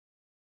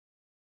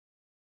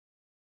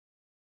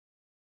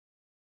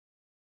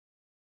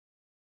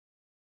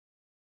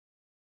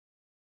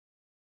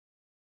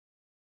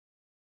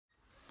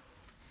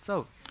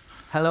So,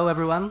 hello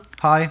everyone.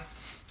 Hi.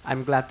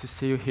 I'm glad to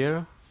see you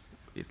here.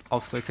 It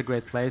also is a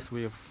great place.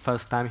 We're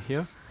first time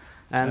here.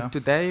 And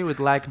today we'd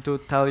like to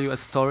tell you a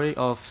story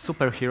of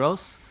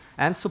superheroes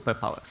and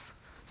superpowers.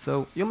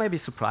 So you may be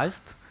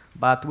surprised,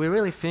 but we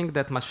really think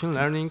that machine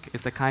learning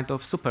is a kind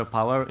of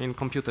superpower in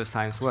computer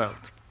science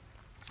world.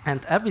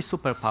 And every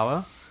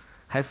superpower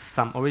has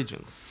some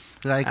origins.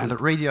 Like a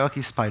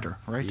radioactive spider,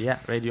 right? Yeah,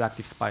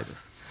 radioactive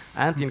spiders.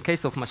 And in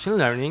case of machine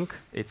learning,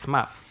 it's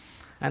math.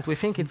 And we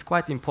think it's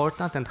quite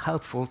important and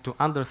helpful to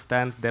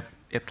understand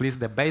at least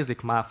the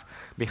basic math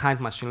behind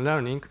machine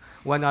learning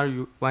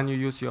when you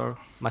use your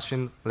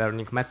machine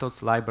learning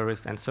methods,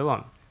 libraries, and so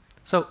on.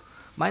 So,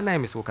 my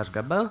name is Łukasz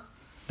Gebel.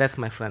 That's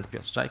my friend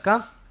Piotr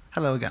Czajka.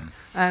 Hello again.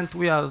 And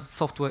we are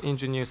software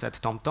engineers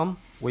at TomTom.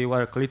 We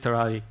work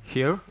literally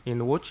here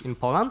in Łódź, in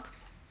Poland.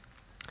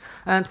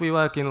 And we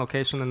work in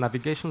location and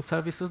navigation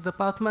services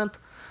department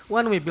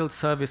when we build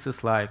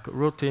services like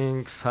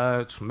routing,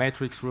 search,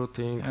 matrix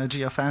routing.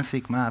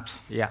 Geofencing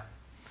maps. Yeah.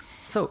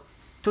 So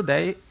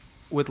today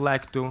we'd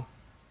like to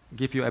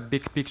give you a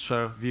big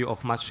picture view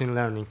of machine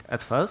learning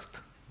at first,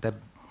 the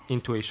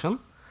intuition,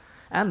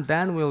 and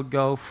then we'll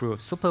go through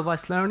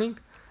supervised learning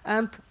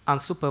and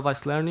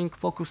unsupervised learning,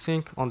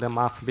 focusing on the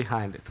math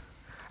behind it.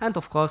 And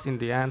of course, in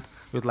the end,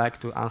 we'd like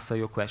to answer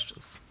your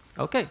questions.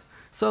 Okay.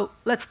 So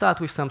let's start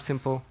with some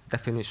simple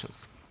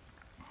definitions.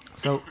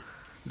 So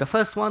the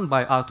first one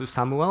by Arthur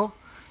Samuel,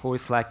 who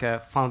is like a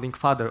founding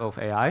father of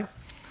AI.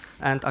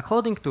 And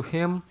according to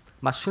him,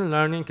 machine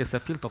learning is a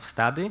field of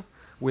study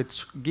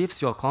which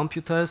gives your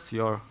computers,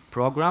 your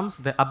programs,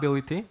 the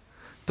ability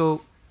to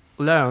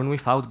learn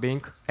without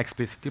being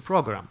explicitly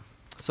programmed.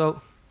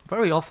 So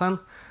very often,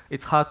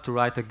 it's hard to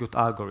write a good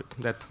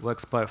algorithm that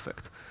works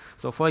perfect.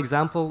 So for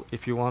example,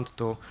 if you want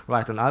to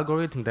write an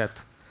algorithm that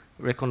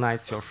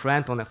recognize your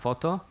friend on a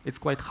photo, it's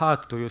quite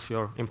hard to use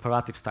your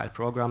imperative style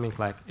programming,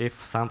 like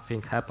if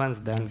something happens,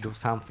 then do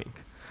something.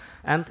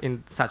 And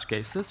in such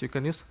cases, you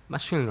can use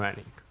machine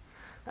learning.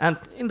 And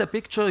in the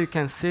picture, you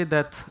can see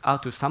that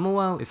Arthur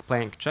Samuel is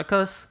playing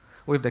checkers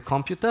with the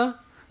computer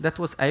that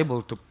was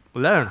able to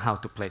learn how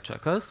to play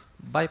checkers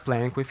by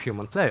playing with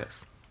human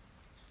players.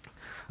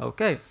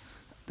 Okay,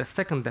 the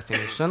second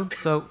definition.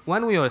 So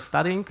when we were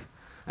studying,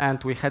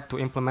 and we had to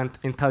implement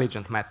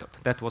intelligent method.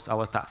 That was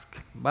our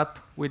task. But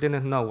we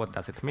didn't know what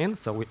does it mean,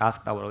 so we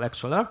asked our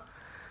lecturer,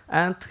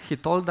 and he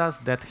told us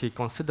that he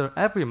considered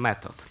every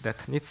method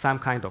that needs some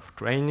kind of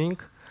training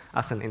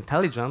as an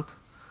intelligent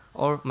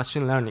or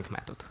machine learning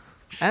method.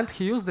 And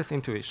he used this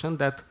intuition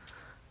that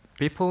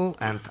people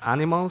and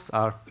animals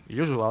are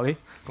usually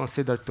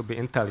considered to be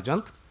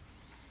intelligent,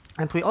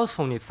 and we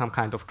also need some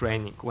kind of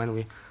training when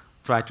we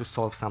try to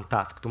solve some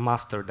task, to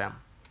master them.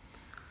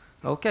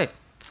 Okay.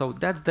 So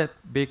that's the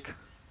big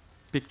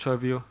picture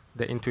view,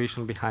 the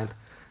intuition behind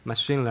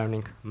machine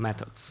learning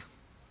methods.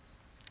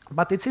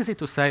 But it's easy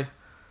to say,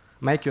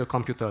 make your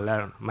computer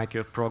learn, make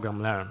your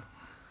program learn.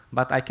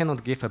 But I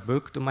cannot give a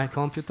book to my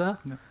computer.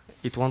 No.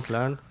 It won't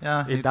learn.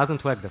 Yeah, it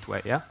doesn't work that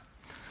way, yeah?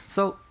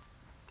 So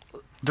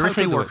there is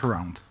a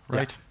workaround,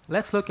 right? Yeah.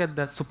 Let's look at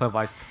the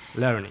supervised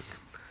learning.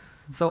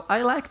 So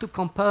I like to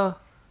compare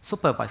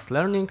supervised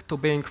learning to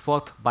being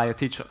taught by a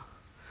teacher.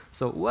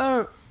 So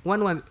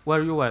when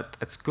you were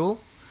at school,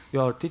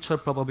 your teacher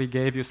probably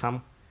gave you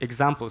some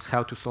examples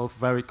how to solve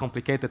very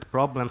complicated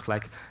problems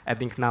like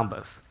adding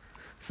numbers.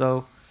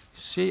 So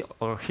she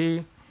or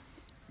he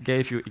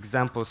gave you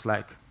examples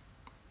like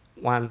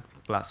 1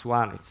 +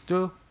 1 is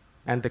 2,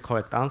 and the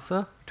correct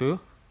answer 2.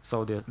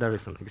 So there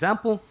is an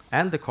example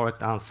and the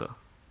correct answer.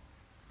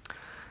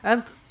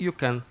 And you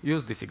can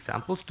use these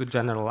examples to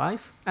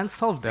generalize and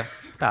solve the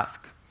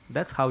task.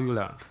 That's how you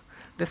learned.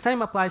 The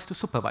same applies to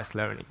supervised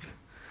learning.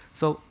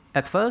 So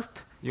at first,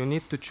 you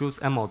need to choose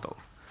a model.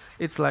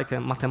 It's like a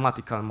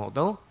mathematical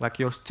model, like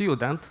your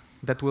student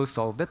that will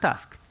solve the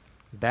task.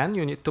 Then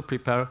you need to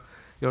prepare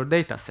your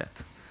data set,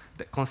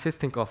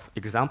 consisting of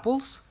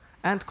examples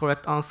and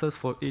correct answers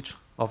for each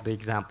of the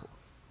examples.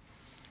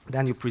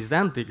 Then you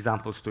present the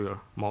examples to your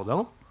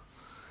model,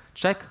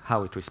 check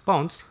how it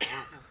responds,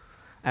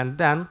 and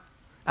then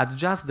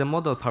adjust the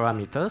model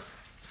parameters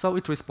so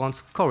it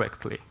responds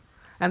correctly.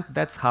 And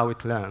that's how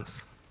it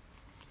learns.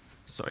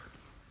 Sorry.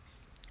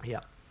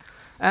 Yeah.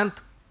 And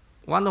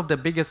one of the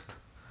biggest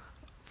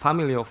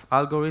family of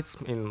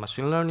algorithms in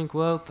machine learning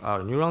world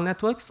are neural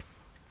networks.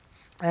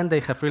 And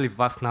they have really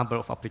vast number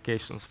of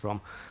applications,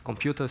 from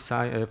computer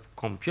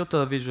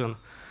vision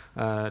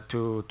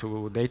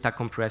to data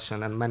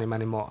compression and many,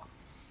 many more.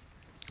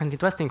 And the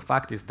interesting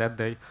fact is that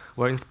they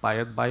were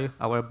inspired by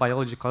our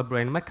biological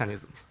brain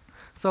mechanisms.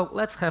 So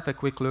let's have a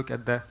quick look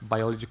at the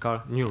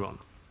biological neuron.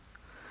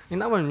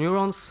 In our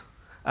neurons,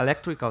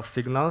 electrical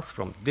signals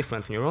from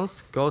different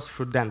neurons goes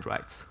through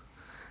dendrites.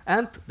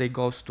 And they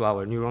go to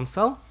our neuron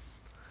cell.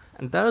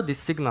 And there these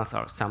signals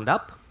are summed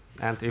up.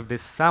 And if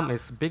this sum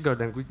is bigger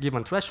than a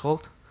given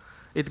threshold,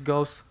 it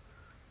goes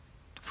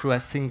through a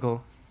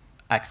single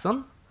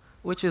axon,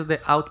 which is the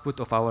output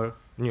of our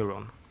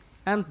neuron.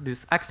 And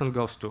this axon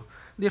goes to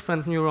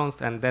different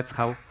neurons, and that's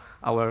how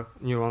our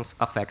neurons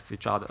affect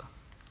each other.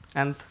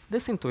 And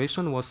this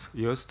intuition was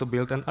used to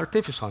build an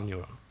artificial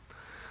neuron.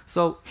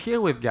 So here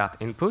we've got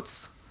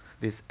inputs,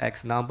 these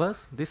x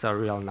numbers, these are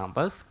real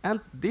numbers, and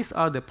these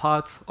are the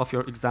parts of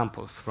your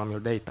examples from your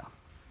data.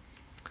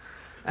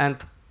 And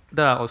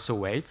there are also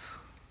weights.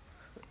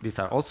 These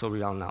are also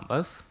real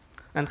numbers.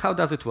 And how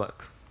does it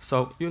work?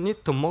 So you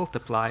need to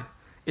multiply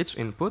each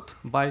input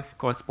by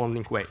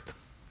corresponding weight.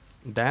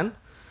 Then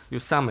you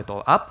sum it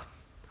all up,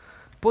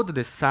 put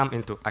this sum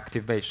into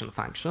activation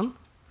function,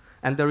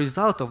 and the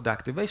result of the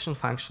activation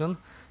function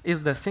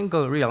is the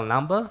single real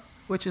number,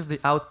 which is the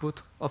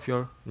output of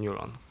your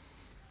neuron.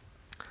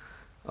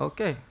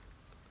 OK.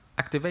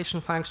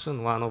 Activation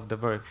function, one of the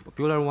very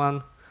popular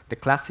one, the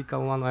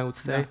classical one, I would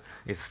say,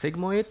 is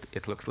sigmoid.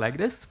 It looks like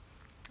this.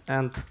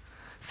 And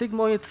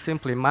sigmoid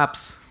simply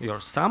maps your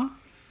sum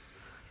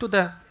to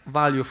the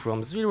value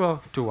from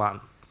 0 to 1.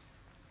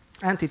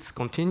 And it's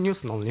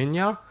continuous,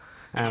 nonlinear.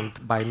 And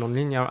by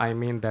nonlinear, I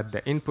mean that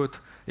the input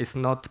is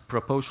not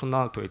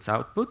proportional to its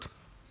output.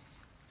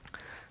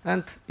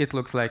 And it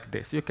looks like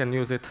this. You can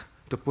use it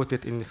to put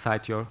it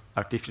inside your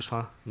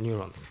artificial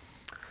neurons.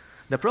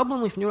 The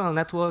problem with neural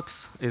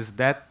networks is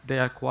that they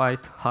are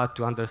quite hard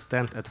to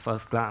understand at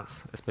first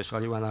glance,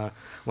 especially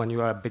when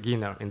you are a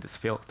beginner in this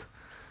field.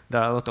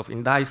 There are a lot of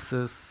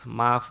indices,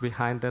 math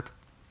behind it.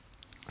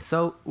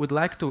 So we'd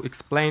like to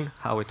explain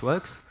how it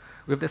works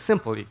with a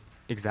simple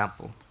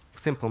example,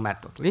 simple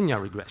method, linear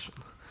regression.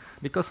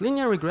 Because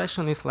linear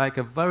regression is like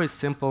a very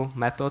simple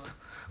method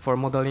for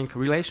modeling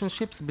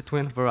relationships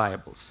between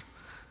variables.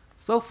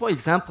 So for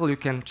example, you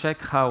can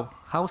check how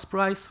house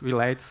price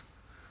relates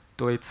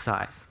to its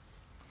size.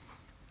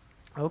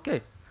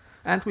 OK.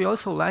 And we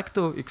also like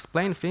to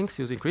explain things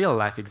using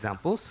real-life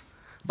examples,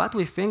 but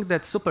we think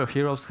that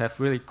superheroes have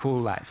really cool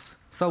lives.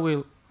 So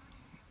we'll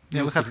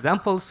use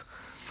examples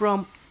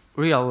from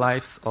real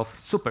lives of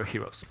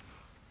superheroes.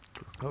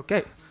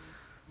 OK.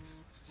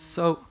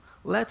 So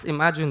let's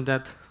imagine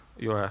that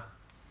you're a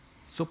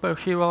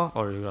superhero,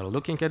 or you're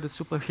looking at the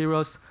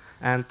superheroes,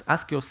 and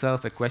ask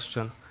yourself a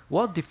question: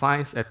 what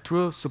defines a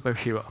true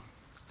superhero?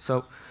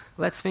 So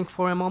let's think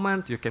for a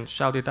moment. You can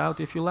shout it out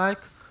if you like,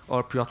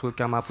 or Piotr will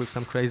come up with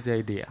some crazy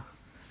idea.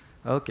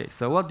 OK,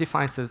 so what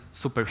defines a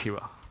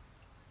superhero?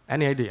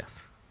 Any ideas?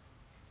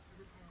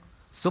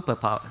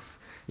 Superpowers.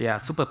 Yeah,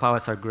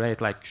 superpowers are great,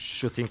 like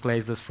shooting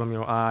lasers from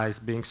your eyes,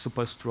 being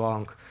super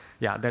strong.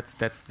 Yeah,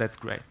 that's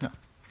great. Yeah.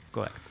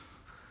 Correct.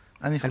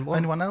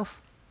 Anyone else?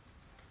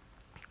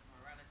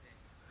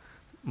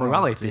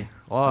 Morality.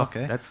 Oh,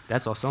 okay.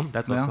 That's awesome.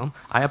 That's awesome.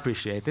 I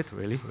appreciate it.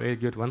 Really, really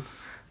good one.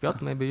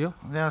 Piotr, maybe you?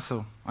 Yeah,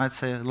 so I'd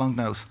say long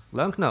nose.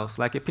 Long nose,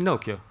 like a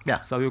Pinocchio.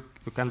 Yeah. So you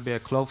can be a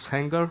clothes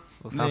hanger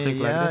or something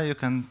like that. Yeah, you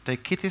can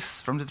take kitties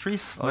from the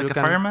trees, or like a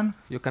fireman.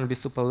 You can be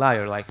super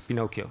liar, like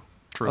Pinocchio.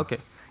 True. Okay.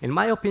 In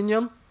my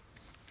opinion,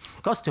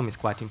 costume is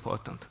quite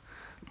important.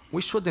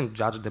 We shouldn't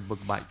judge the book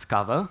by its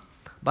cover,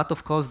 but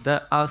of course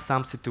there are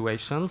some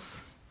situations,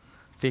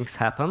 things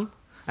happen,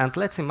 and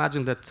let's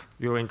imagine that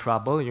you're in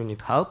trouble, you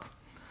need help,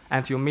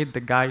 and you meet the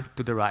guy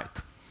to the right.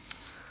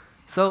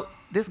 So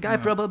this guy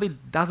probably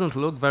doesn't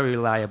look very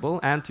reliable,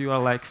 and you are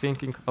like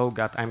thinking, oh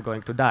God, I'm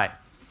going to die.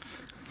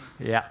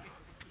 Yeah.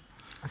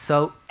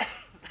 So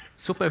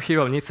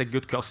superhero needs a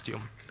good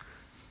costume.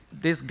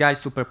 This guy's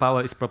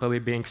superpower is probably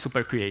being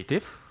super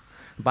creative,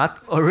 but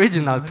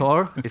original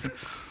Thor is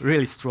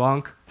really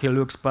strong, he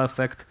looks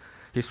perfect,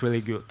 he's really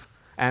good.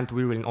 And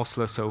we're in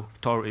Oslo, so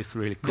Thor is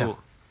really cool.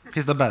 Yeah.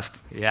 He's the best.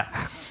 Yeah.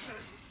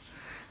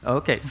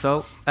 OK,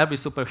 so every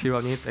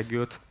superhero needs a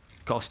good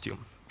costume.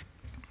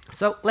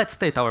 So let's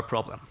state our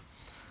problem.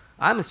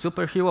 I'm a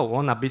superhero,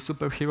 wanna be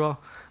superhero,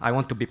 I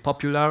want to be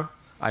popular,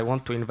 I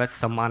want to invest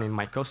some money in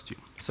my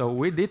costume. So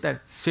we did a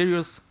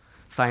serious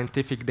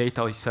scientific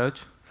data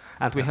research,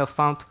 and we have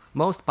found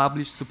most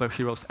published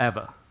superheroes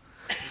ever.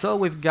 So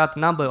we've got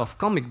number of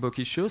comic book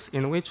issues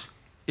in which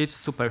each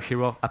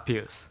superhero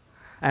appears.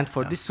 And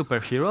for these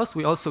superheroes,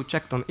 we also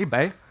checked on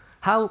eBay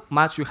how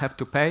much you have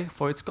to pay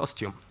for its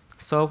costume.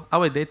 So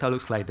our data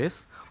looks like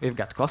this. We've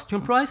got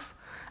costume price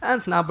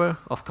and number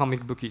of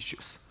comic book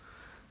issues.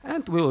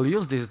 And we will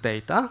use this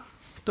data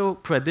to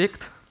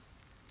predict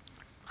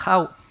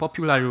how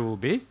popular you will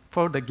be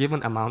for the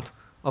given amount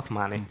of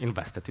money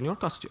invested in your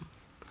costume.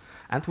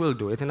 And we'll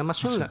do it in a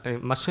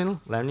machine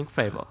learning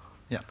framework.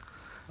 Yeah.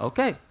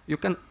 OK, you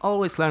can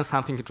always learn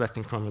something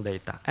interesting from your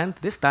data. And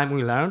this time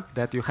we learned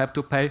that you have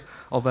to pay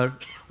over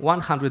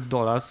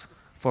 $100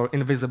 for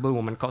invisible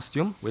woman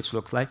costume, which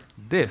looks like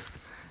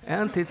this.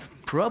 And it's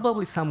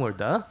probably somewhere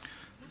there,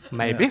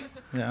 maybe. Yeah.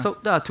 Yeah. So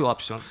there are two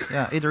options.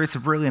 Yeah, either it's a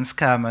brilliant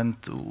scam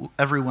and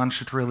everyone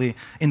should really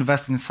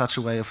invest in such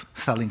a way of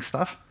selling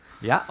stuff.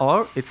 Yeah,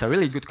 or it's a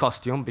really good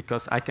costume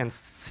because I can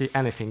see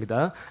anything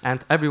there,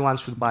 and everyone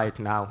should buy it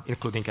now,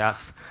 including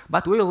us.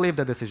 But we will leave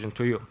the decision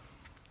to you.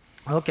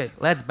 OK,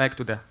 let's back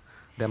to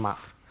the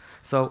math.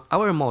 So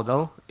our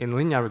model in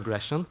linear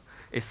regression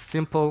is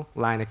simple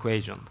line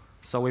equation.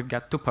 So we've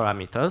got two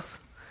parameters,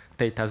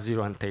 theta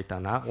 0 and theta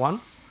 1.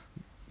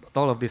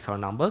 All of these are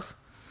numbers.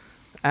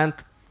 And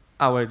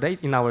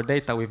in our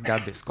data, we've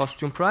got this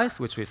costume price,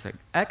 which is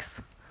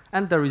x,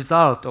 And the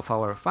result of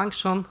our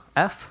function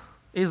f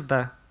is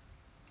the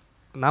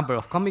number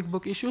of comic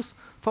book issues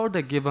for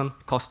the given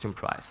costume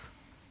price.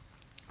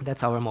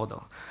 That's our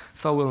model.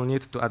 So we'll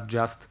need to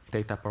adjust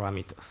data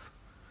parameters.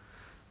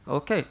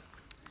 OK,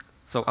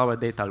 so our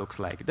data looks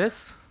like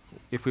this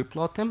if we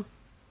plot them.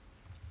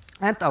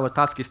 And our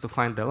task is to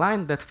find the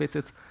line that fits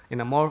it in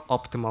a more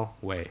optimal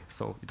way.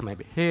 So it may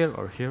be here,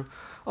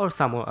 or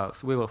somewhere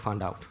else. We will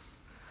find out.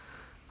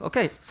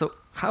 OK, so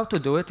how to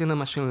do it in a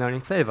machine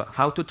learning flavor?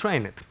 How to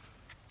train it?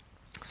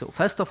 So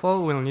first of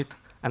all, we'll need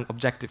an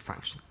objective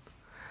function.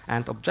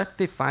 And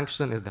objective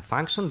function is the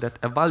function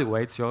that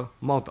evaluates your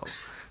model.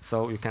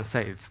 So you can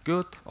say it's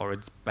good or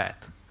it's bad.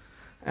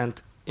 And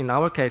in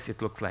our case,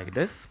 it looks like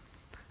this.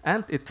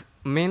 And it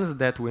means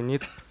that we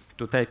need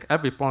to take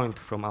every point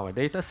from our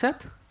data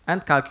set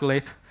and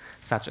calculate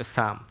such a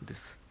sum,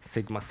 this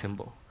sigma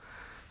symbol.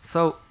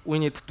 So we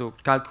need to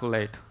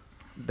calculate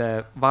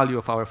the value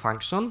of our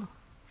function,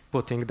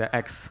 putting the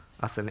x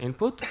as an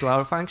input to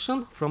our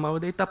function from our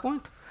data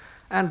point,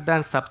 and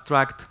then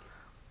subtract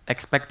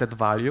expected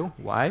value,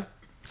 y,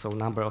 so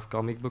number of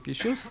comic book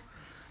issues,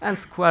 and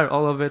square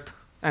all of it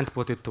and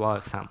put it to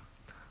our sum.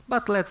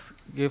 But let's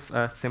give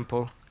a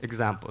simple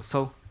example.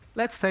 So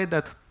let's say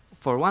that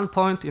for one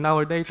point in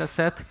our data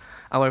set,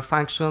 our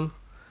function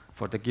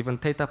for the given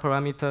data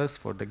parameters,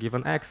 for the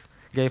given x,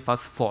 gave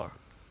us 4.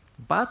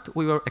 But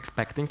we were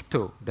expecting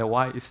 2. The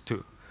y is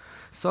 2.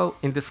 So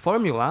in this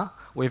formula,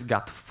 we've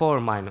got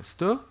 4 minus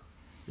 2.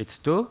 It's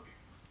 2.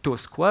 2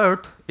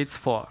 squared, it's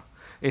 4.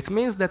 It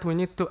means that we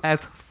need to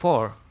add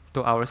 4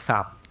 to our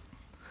sum.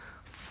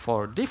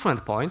 For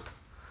different point,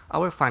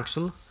 our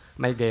function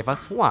may give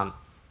us 1.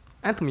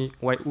 And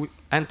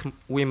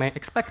we may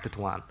expect it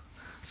 1.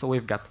 So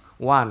we've got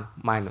 1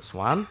 minus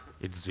 1,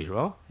 it's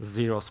 0.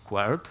 0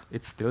 squared,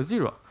 it's still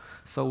 0.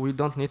 So we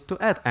don't need to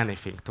add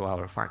anything to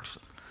our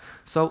function.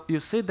 So you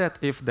see that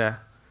if the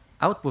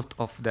output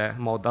of the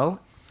model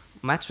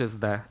matches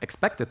the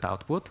expected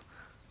output,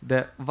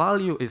 the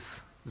value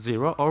is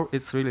 0, or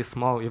it's really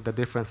small if the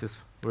difference is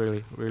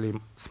really, really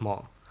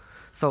small.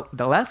 So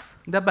the less,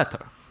 the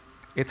better.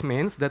 It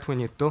means that we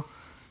need to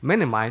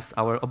minimize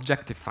our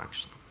objective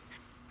function.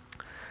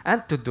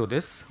 And to do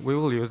this, we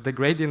will use the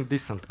gradient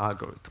descent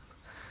algorithm.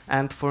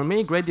 And for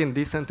me, gradient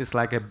descent is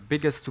like a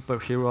biggest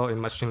superhero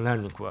in machine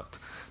learning world,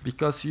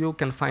 because you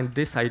can find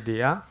this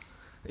idea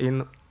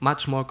in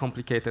much more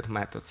complicated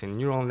methods, in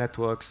neural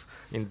networks,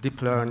 in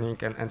deep learning,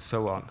 and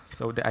so on.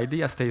 So the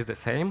idea stays the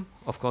same.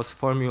 Of course,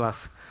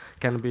 formulas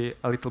can be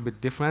a little bit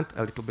different,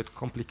 a little bit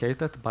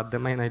complicated, but the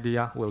main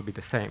idea will be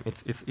the same.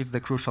 It's the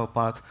crucial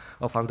part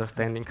of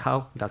understanding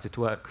how does it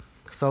work.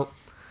 So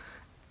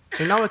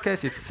in our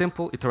case, it's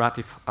simple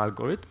iterative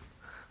algorithm.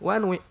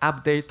 When we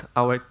update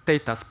our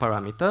data's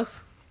parameters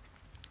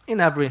in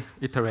every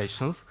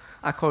iteration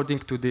according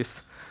to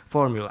these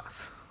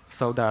formulas.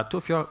 So there are two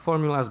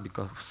formulas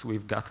because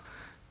we've got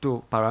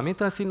 2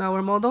 parameters in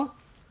our model.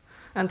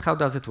 And how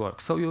does it work?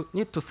 So you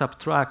need to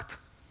subtract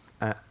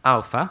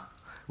alpha,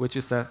 which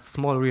is a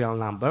small real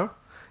number.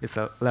 It's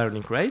a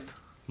learning rate,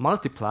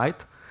 multiplied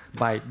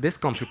by these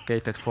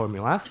complicated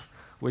formulas,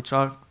 which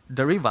are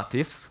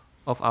derivatives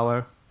of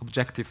our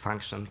objective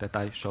function that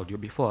I showed you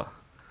before.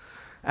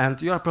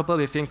 And you are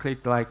probably thinking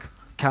like,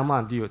 come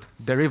on, dude,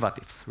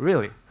 derivatives,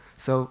 really?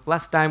 So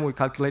last time we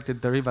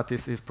calculated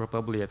derivatives is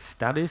probably at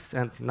studies,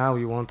 and now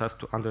you want us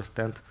to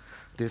understand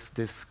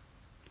this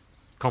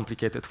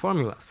complicated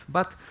formulas.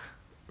 But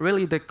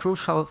really the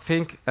crucial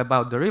thing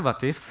about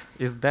derivatives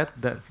is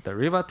that the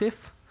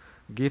derivative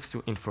gives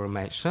you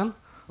information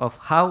of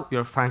how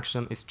your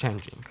function is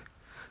changing.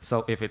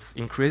 So if it's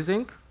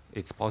increasing,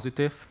 it's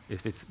positive.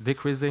 If it's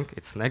decreasing,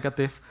 it's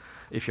negative.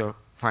 If your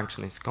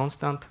function is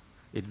constant,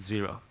 it's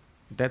 0.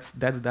 That's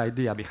the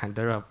idea behind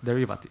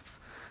derivatives.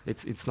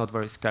 It's not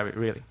very scary,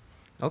 really.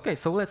 OK,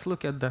 so let's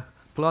look at the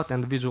plot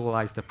and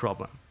visualize the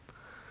problem.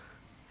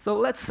 So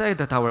let's say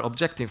that our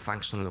objective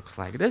function looks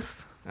like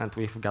this, and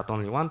we've got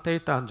only one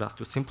data, just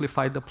to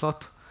simplify the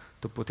plot,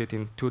 to put it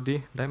in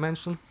 2D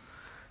dimension.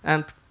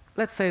 And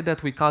let's say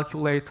that we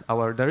calculate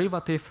our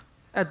derivative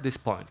at this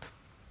point.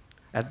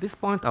 At this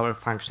point, our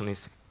function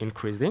is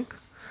increasing,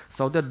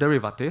 so the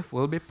derivative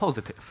will be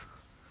positive.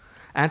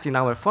 And in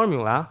our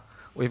formula,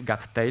 we've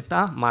got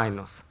theta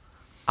minus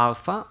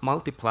alpha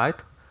multiplied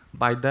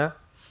by the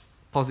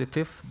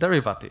positive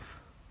derivative.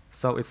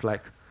 So it's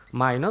like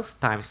minus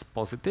times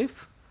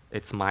positive.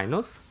 It's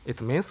minus.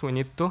 It means we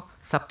need to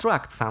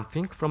subtract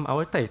something from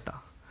our theta.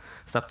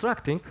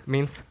 Subtracting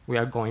means we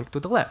are going to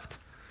the left.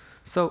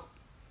 So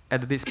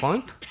at this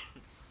point,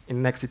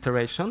 in next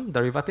iteration,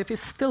 derivative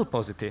is still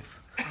positive.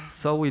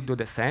 So we do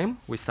the same.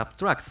 We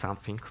subtract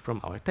something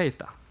from our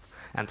theta.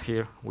 And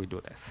here we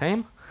do the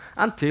same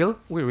until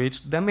we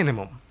reach the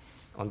minimum.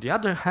 On the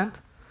other hand,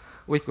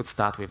 we could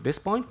start with this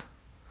point,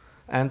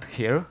 and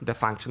here the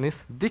function is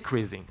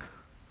decreasing.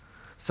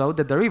 So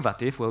the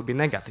derivative will be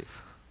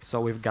negative. So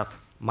we've got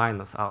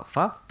minus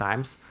alpha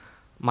times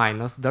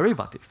minus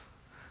derivative.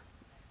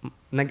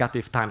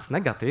 Negative times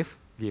negative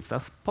gives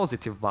us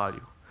positive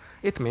value.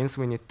 It means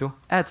we need to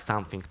add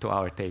something to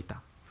our theta.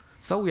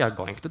 So we are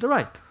going to the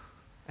right.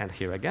 And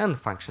here again,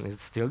 function is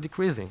still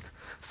decreasing.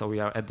 So we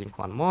are adding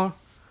one more,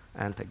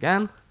 and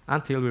again,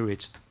 until we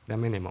reached the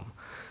minimum.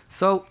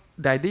 So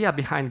the idea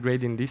behind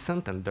gradient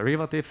descent and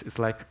derivatives is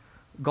like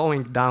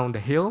going down the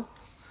hill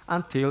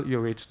until you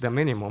reach the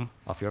minimum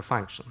of your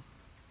function.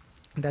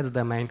 That's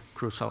the main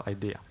crucial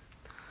idea.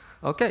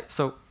 OK,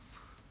 so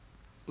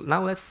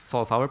now let's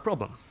solve our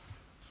problem.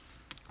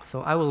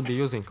 So I will be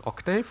using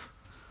Octave.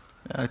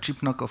 A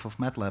cheap knockoff of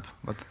MATLAB,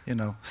 but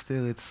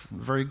still it's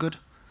very good.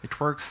 It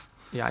works.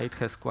 Yeah, it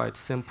has quite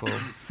simple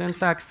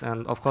syntax,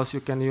 and of course you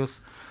can use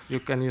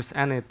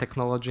any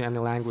technology, any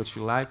language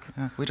you like.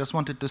 Yeah, we just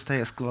wanted to stay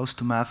as close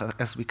to math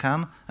as we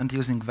can, and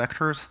using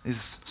vectors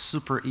is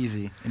super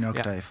easy in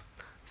Octave.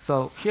 Yeah.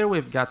 So here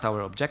we've got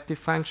our objective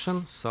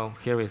function. So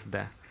here is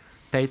the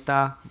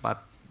theta,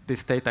 but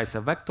this theta is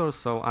a vector,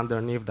 so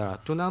underneath there are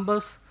two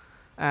numbers,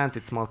 and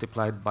it's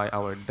multiplied by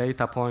our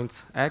data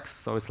points x,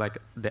 so it's like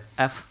the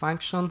f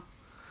function.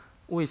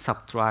 We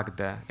subtract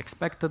the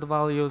expected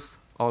values.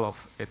 All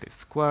of it is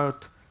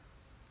squared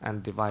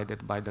and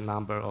divided by the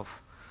number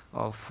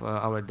of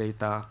our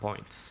data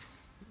points.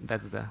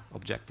 That's the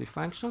objective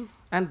function.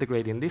 And the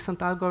gradient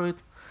descent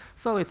algorithm.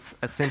 So it's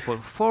a simple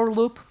for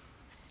loop.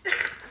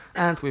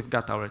 And we've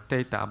got our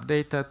theta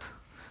updated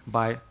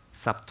by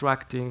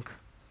subtracting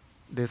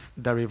this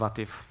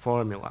derivative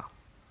formula.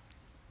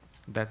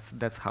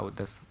 That's how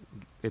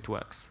it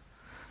works.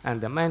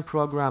 And the main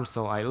program,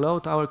 so I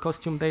load our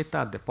costume data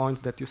at the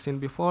points that you've seen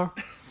before.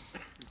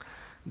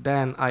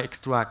 Then I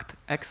extract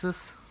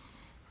x's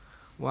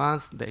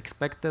once the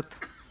expected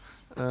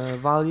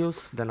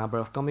values, the number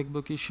of comic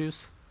book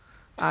issues.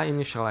 I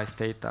initialize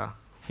theta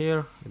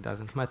here, it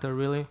doesn't matter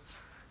really,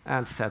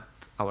 and set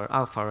our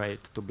alpha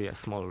rate to be a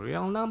small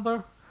real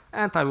number,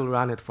 and I will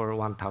run it for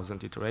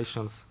 1,000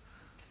 iterations,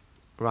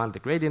 run the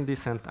gradient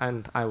descent,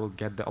 and I will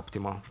get the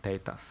optimal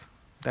thetas.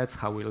 That's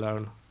how we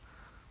learn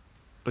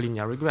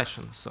linear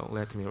regression. So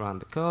let me run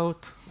the code,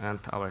 and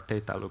our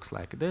theta looks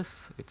like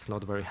this. It's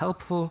not very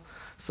helpful,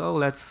 so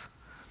let's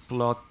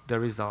plot the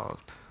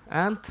result.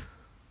 And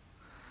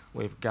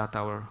we've got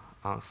our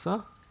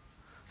answer.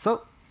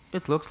 So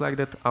it looks like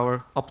that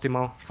our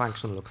optimal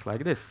function looks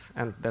like this.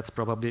 And that's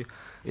probably,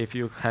 if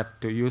you have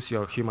to use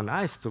your human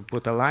eyes to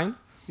put a line,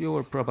 you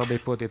will probably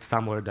put it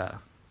somewhere there.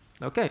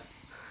 OK,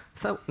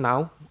 so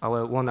now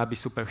our wannabe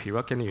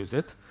superhero can use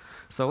it.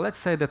 So let's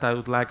say that I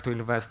would like to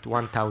invest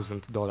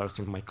 $1,000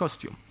 in my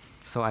costume.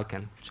 So I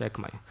can check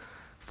my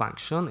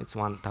function. It's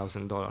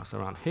 $1,000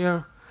 around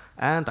here.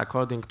 And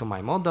according to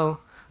my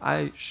model,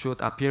 I should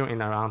appear in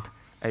around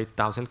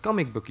 8,000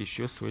 comic book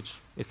issues, which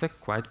is a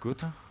quite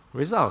good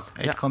result.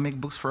 8 comic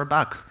books for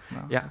 $1.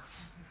 No, yeah.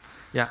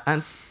 Yeah,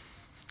 and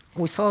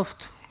we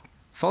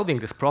solving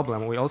this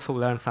problem, we also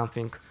learned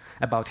something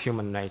about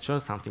human nature,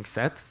 something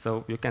sad.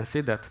 So you can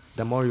see that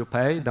the more you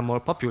pay, the more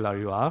popular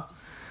you are.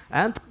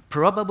 And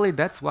probably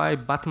that's why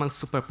Batman's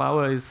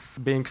superpower is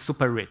being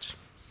super rich.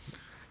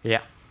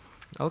 Yeah.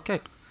 OK.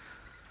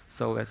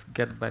 So let's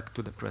get back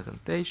to the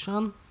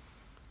presentation.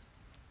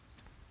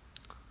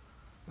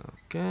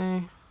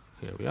 OK.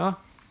 Here we are.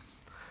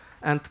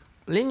 And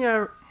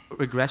linear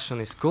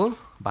regression is cool,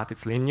 but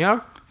it's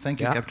linear.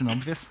 Thank you, Captain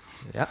Obvious.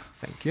 Yeah,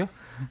 thank you.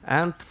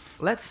 And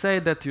let's say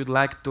that you'd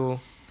like to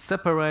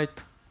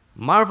separate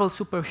Marvel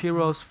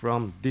superheroes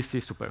from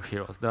DC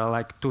superheroes. There are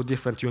like two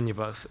different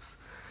universes.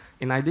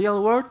 In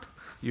ideal world,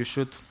 you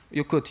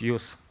could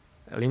use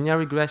a linear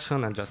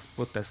regression and just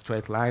put a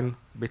straight line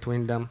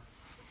between them.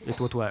 It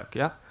would work,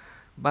 yeah?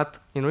 But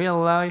in real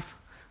life,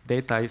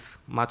 data is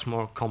much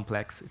more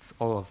complex. It's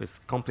all of this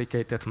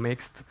complicated,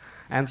 mixed,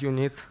 and you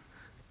need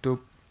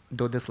to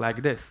do this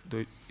like this,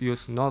 to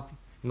use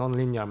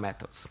non-linear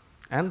methods.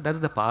 And that's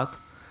the part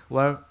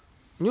where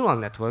neural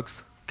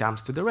networks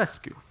comes to the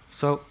rescue.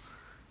 So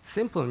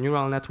simple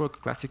neural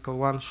network, classical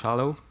one,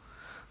 shallow,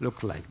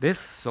 looks like this.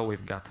 So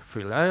we've got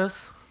 3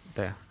 layers.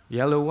 The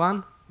yellow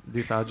one,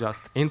 these are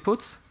just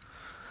inputs.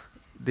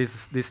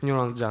 This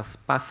neuron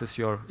just passes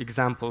your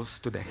examples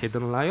to the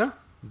hidden layer,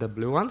 the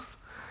blue ones.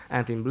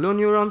 And in blue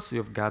neurons,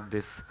 you've got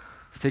this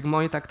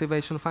sigmoid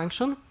activation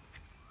function.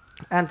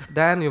 And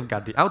then you've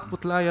got the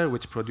output layer,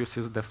 which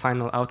produces the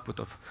final output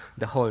of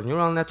the whole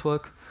neural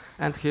network.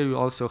 And here you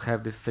also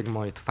have this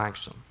sigmoid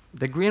function.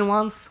 The green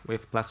ones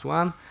with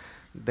 +1,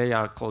 they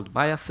are called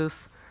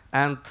biases.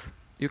 And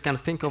you can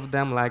think of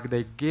them like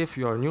they give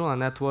your neural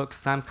network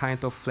some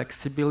kind of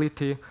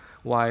flexibility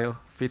while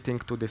fitting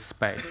to this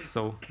space.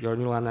 So your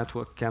neural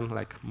network can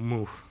like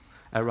move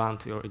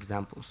around your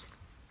examples.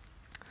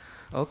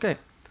 OK.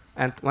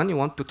 And when you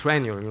want to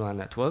train your neural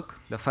network,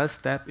 the first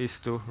step is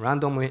to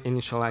randomly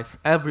initialize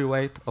every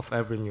weight of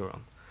every neuron.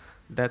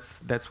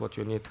 That's what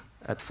you need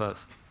at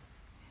first.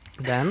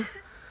 Then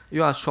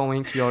you are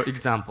showing your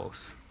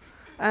examples.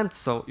 And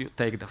so you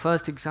take the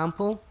first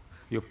example,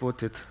 you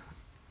put it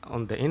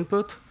on the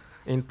input.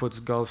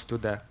 Inputs goes to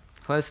the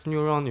first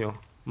neuron. You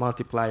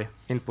multiply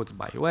inputs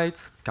by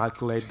weights,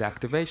 calculate the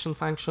activation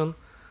function,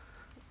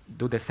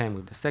 do the same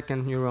with the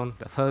second neuron,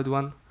 the third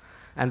one.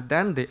 And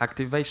then the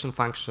activation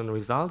function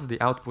results, the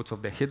outputs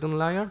of the hidden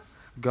layer,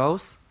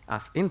 goes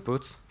as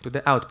inputs to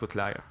the output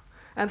layer.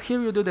 And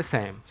here you do the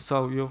same.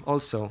 So you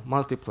also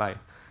multiply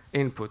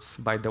inputs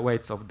by the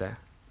weights of the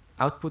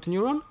output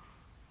neuron,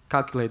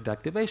 calculate the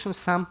activation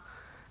sum,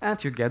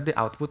 and you get the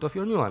output of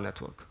your neural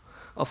network.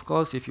 Of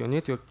course, if you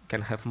need, you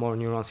can have more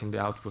neurons in the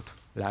output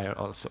layer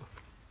also.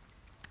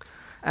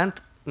 And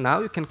now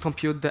you can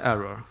compute the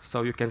error.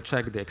 So you can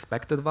check the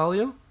expected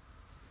value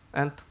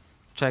and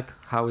check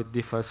how it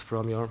differs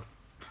from your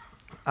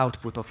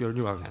output of your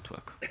neural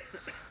network.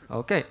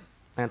 OK,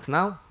 and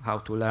now how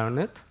to learn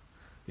it?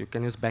 You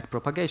can use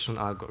backpropagation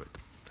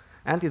algorithm.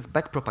 And it's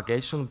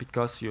backpropagation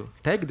because you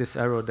take this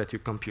error that you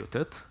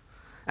computed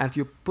and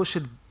you push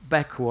it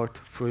backward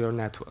through your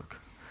network.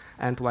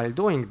 And while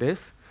doing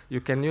this, you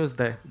can use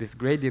this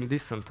gradient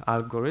descent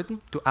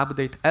algorithm to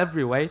update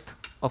every weight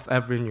of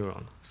every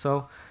neuron.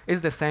 So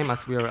it's the same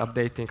as we are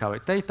updating our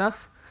data,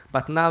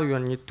 but now you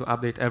need to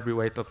update every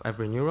weight of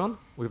every neuron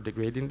with the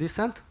gradient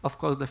descent. Of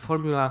course, the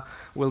formula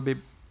will be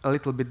a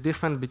little bit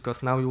different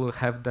because now you will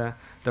have the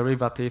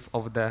derivative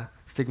of the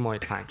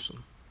sigmoid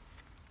function.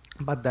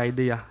 But the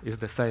idea is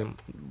the same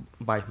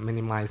by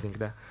minimizing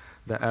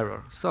the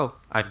error. So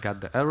I've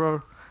got the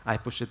error, I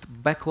push it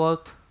backward,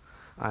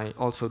 I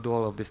also do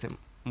all of these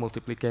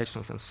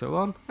multiplications and so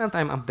on, and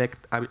I'm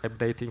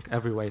updating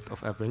every weight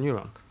of every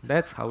neuron.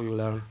 That's how you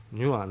learn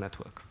neural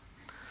network.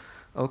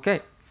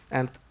 OK,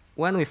 and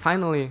when we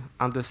finally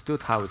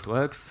understood how it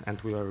works, and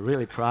we were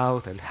really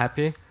proud and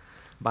happy,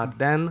 but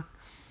then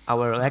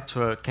our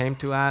lecturer came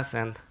to us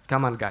and,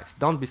 come on guys,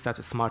 don't be such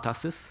a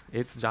smartasses,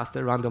 it's just a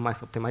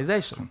randomized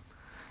optimization.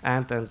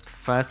 And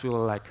first we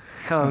were like,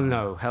 hell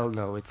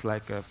no, it's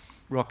like a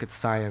rocket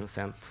science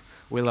and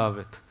we love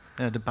it.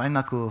 The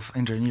pinnacle of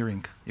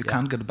engineering. You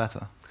can't get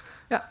better.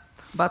 Yeah,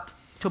 but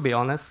to be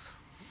honest,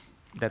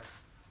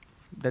 that's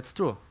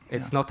true.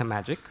 It's not a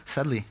magic.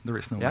 Sadly, there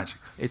is no magic.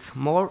 It's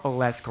more or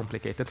less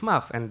complicated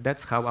math, and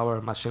that's how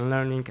our machine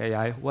learning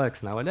AI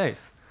works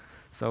nowadays.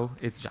 So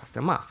it's just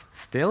a math.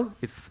 Still,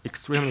 it's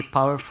extremely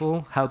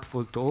powerful,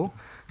 helpful tool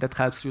that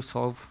helps you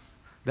solve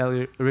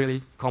the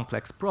really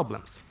complex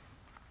problems.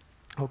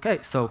 OK,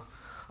 so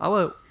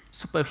our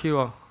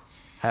superhero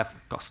have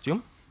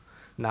costume.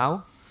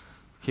 Now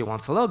he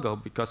wants a logo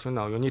because you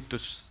need to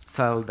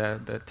sell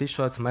the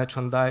t-shirts,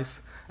 merchandise,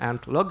 and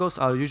logos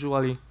are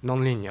usually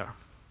nonlinear.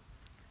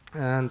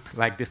 And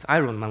like this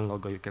Iron Man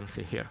logo you can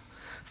see here.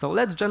 So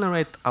let's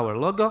generate our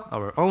logo,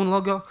 our own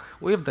logo,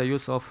 with the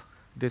use of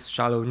this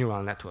shallow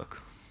neural network.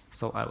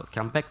 So I will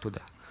come back to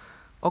the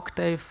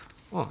octave.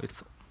 Oh,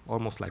 it's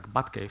almost like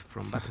Batcave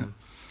from Batman.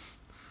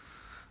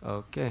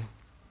 OK.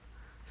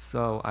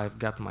 So I've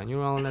got my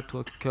neural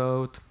network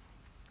code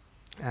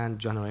and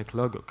generate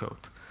logo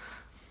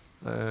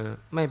code.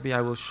 Maybe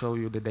I will show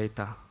you the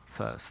data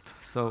first.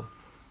 So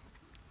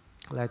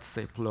let's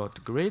say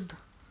plot grid.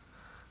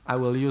 I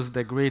will use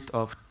the grid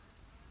of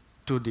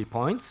 2D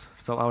points.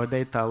 So our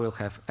data will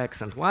have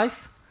x and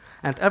y's.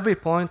 And every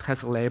point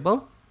has a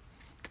label.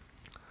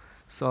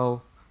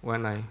 So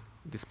when I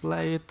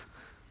display it,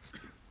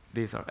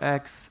 these are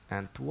x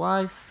and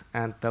y's,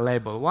 and the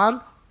label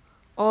 1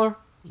 or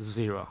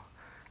 0.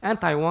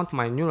 And I want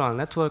my neural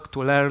network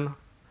to learn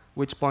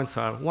which points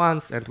are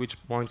 1s and which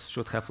points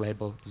should have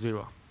label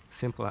 0.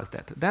 Simple as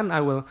that. Then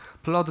I will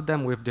plot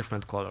them with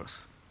different colors,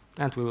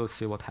 and we will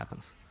see what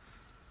happens.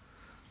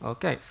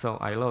 OK, so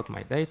I load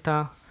my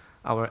data.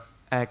 Our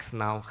x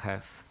now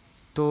has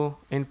 2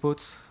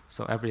 inputs,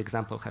 so every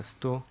example has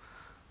 2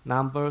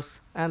 numbers,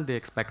 and the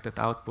expected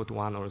output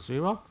 1 or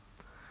 0.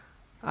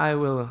 I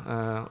will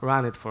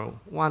run it for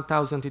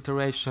 1,000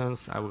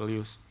 iterations. I will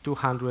use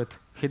 200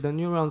 hidden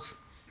neurons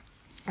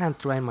and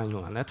train my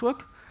neural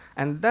network.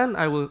 And then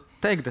I will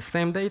take the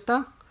same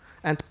data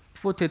and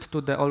put it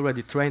to the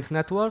already trained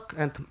network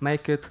and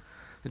make it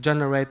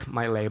generate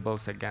my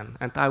labels again.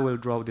 And I will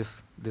draw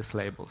these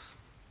labels.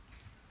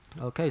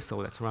 OK, so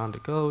let's run the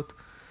code,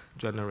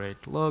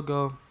 generate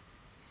logo.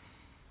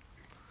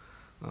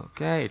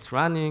 OK, it's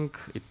running.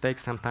 It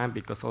takes some time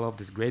because all of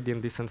this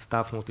gradient descent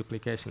stuff,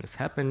 multiplication is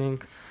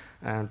happening.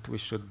 And we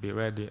should be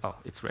ready. Oh,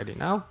 it's ready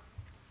now.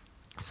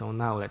 So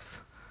now let's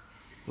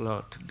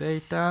load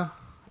data,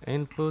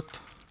 input,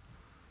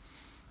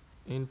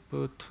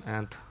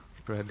 and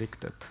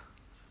predicted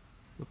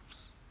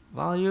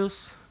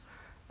values.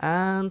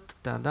 And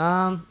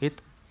ta-da,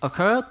 it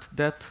occurred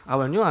that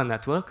our neural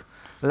network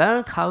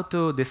learned how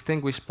to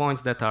distinguish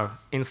points that are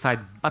inside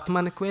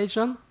Batman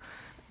equation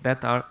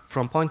that are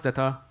from points that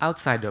are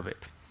outside of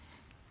it.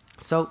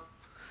 So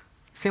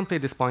simply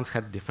these points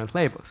had different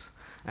labels.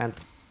 And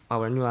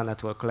our neural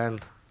network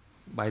learned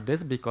by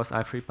this because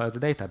I prepared the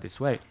data this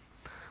way.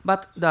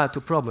 But there are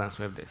 2 problems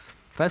with this.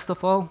 First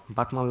of all,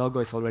 Batman logo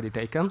is already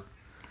taken.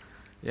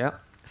 Yeah,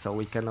 so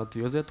we cannot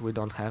use it. We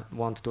don't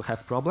want to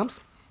have problems.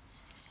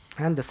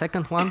 And the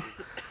second one,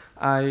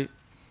 I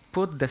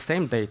put the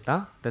same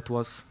data that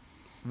was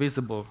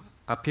visible,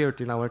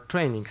 appeared in our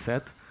training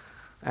set,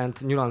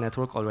 and neural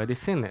network already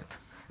seen it.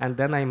 And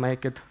then I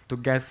make it to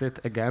guess it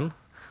again,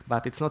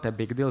 but it's not a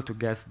big deal to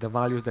guess the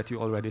values that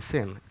you already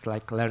seen. It's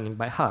like learning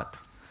by heart.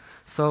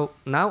 So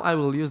now I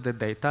will use the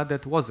data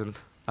that wasn't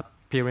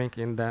appearing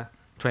in the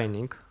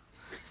training.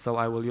 So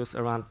I will use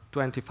around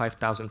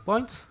 25,000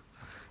 points.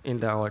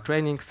 In our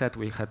training set,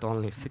 we had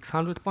only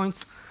 600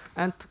 points.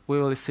 And we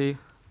will see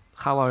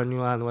how our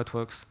neural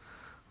networks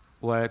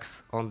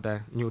works on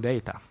the new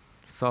data.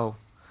 So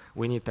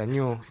we need a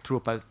new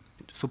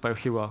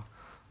superhero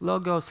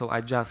logo. So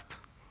I just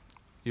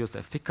use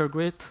a thicker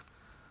grid.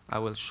 I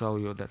will show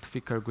you that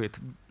thicker grid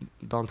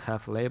don't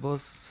have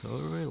labels.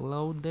 Sorry,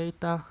 load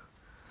data.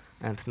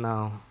 And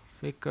now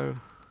thicker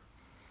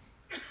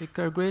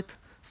grid.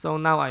 So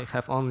now I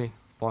have only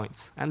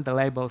points. And the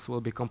labels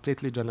will be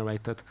completely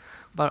generated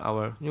by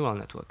our neural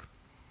network.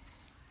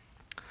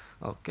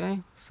 OK,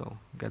 so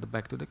get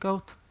back to the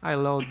code. I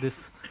load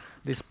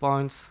these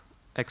points,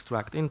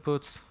 extract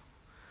inputs,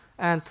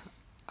 and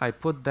I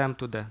put them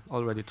to the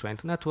already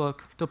trained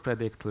network to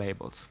predict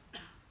labels.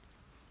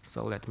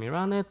 So let me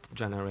run it,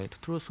 generate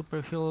true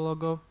superhero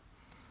logo,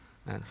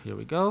 and here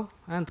we go,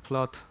 and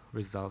plot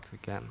results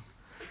again.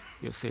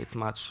 You see it's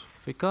much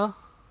thicker.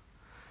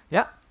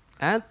 Yeah,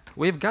 and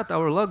we've got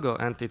our logo,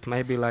 and it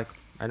may be like,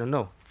 I don't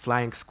know,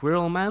 flying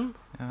squirrel man,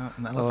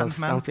 an or elephant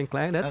man, something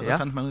like that.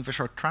 elephant man with a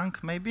short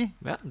trunk, maybe.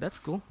 Yeah, that's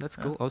cool. That's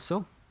cool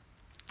also.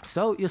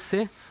 So you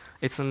see,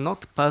 it's a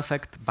not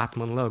perfect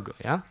Batman logo.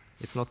 Yeah,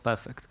 it's not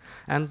perfect,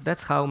 and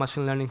that's how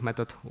machine learning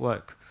methods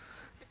work.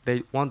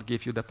 They won't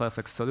give you the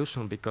perfect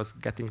solution because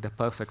getting the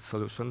perfect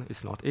solution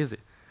is not easy,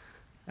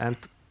 and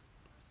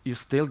you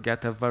still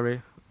get a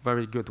very,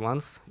 very good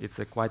ones. It's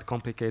a quite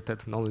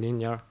complicated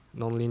non-linear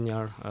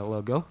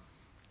logo.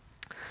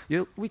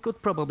 We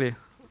could probably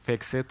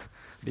fix it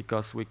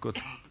because we could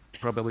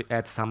probably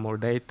add some more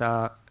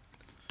data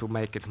to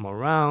make it more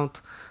round.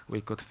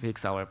 We could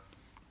fix our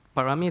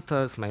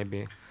parameters.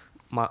 Maybe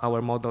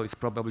our model is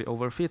probably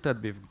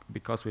overfitted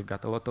because we've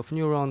got a lot of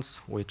neurons.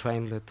 We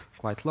trained it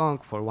quite long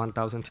for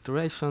 1,000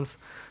 iterations.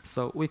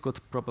 So we could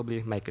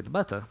probably make it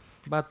better.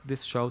 But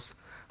this shows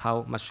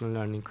how machine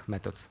learning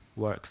methods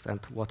works and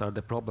what are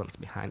the problems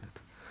behind it.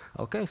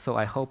 OK, so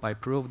I hope I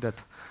proved that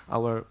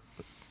our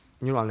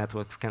neural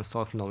networks can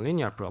solve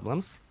nonlinear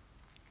problems.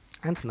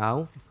 And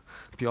now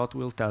Piotr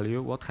will tell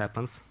you what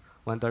happens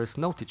when there is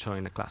no teacher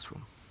in a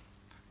classroom.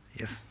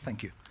 Yes,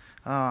 thank you.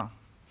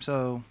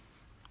 So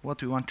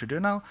what we want to do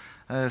now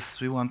is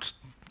we want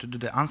to do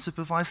the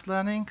unsupervised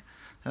learning.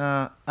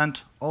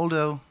 And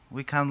although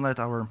we can let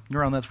our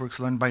neural networks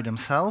learn by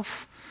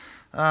themselves,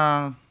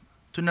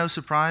 to no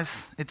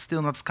surprise, it's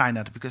still not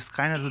Skynet, because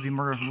Skynet will be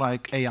more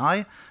like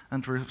AI,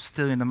 and we're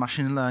still in the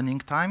machine learning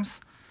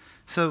times.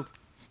 So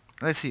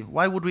let's see,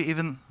 why would we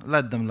even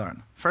let them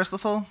learn? First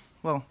of all,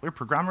 well, we're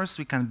programmers,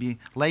 we can be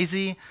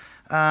lazy,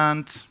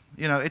 and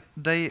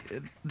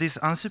this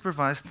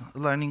unsupervised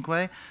learning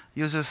way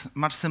uses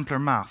much simpler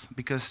math,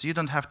 because you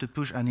don't have to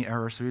push any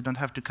errors, so you don't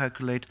have to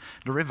calculate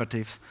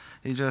derivatives.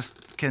 You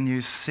just can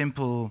use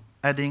simple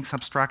adding,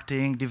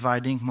 subtracting,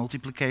 dividing,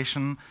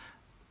 multiplication,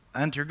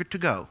 and you're good to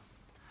go.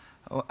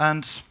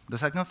 And the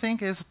second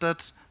thing is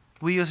that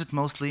we use it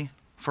mostly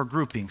for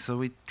grouping, so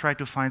we try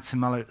to find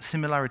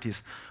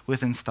similarities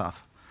within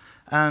stuff.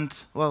 And,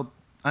 well,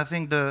 I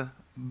think the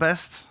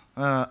best,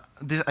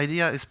 this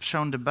idea is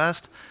shown the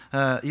best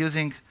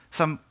using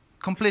some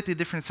completely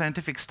different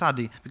scientific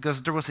study,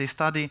 because there was a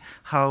study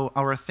how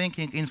our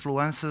thinking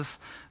influences,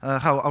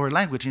 how our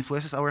language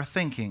influences our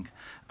thinking.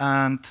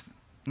 And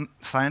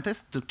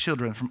scientists took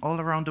children from all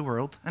around the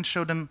world and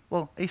showed them,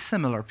 well, a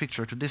similar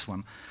picture to this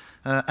one,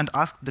 and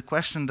asked the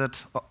question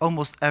that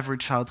almost every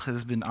child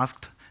has been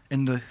asked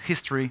in the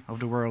history of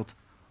the world,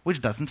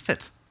 which doesn't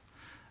fit.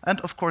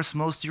 And of course,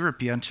 most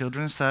European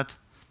children said,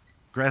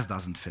 grass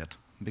doesn't fit,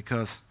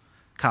 because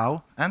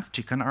cow and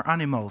chicken are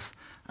animals,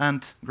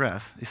 and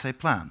grass is a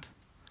plant.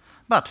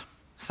 But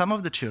some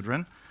of the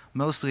children,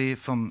 mostly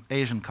from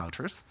Asian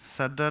cultures,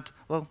 said that,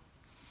 well,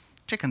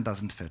 chicken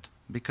doesn't fit,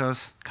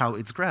 because cow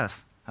eats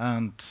grass,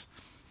 and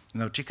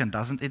chicken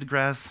doesn't eat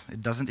grass,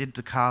 it doesn't eat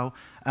the cow,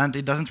 and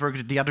it doesn't work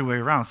the other way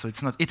around, so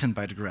it's not eaten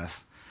by the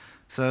grass.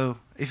 So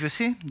if you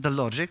see, the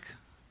logic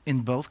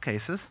in both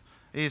cases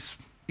is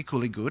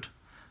equally good,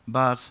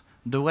 but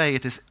the way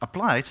it is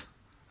applied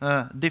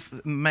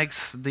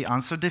makes the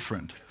answer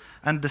different.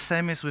 And the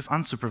same is with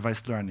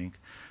unsupervised learning.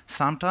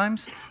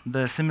 Sometimes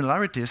the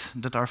similarities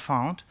that are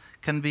found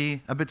can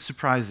be a bit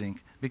surprising,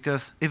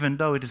 because even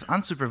though it is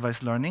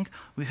unsupervised learning,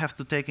 we have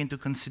to take into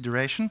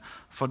consideration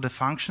for the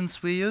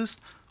functions we used,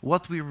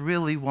 what we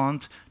really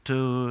want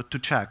to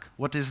check,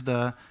 what is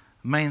the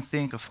main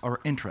thing of our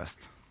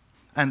interest.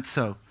 And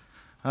so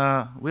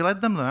we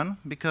let them learn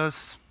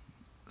because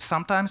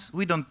sometimes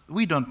we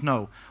don't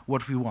know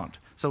what we want.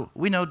 So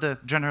we know the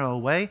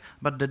general way,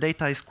 but the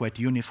data is quite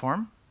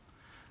uniform,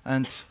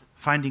 and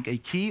finding a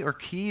key or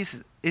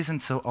keys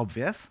isn't so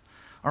obvious.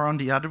 Or on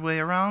the other way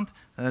around,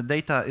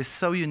 data is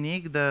so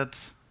unique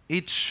that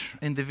each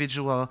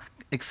individual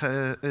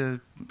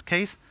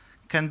case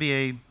can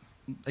be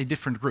a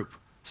different group.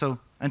 So,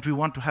 and we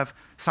want to have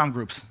some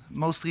groups,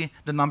 mostly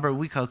the number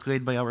we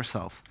calculate by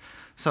ourselves.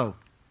 So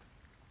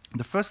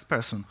the first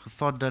person who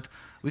thought that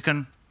we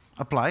can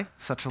apply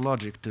such a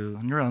logic to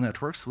neural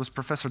networks was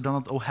Professor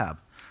Donald O'Hab.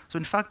 So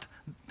in fact,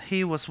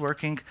 he was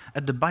working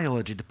at the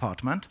biology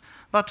department,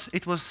 but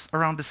it was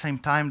around the same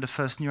time the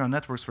first neural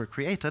networks were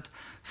created,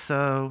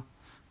 so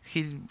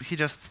he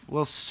just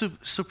was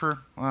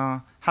super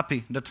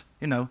happy that,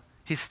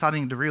 he's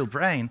studying the real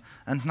brain,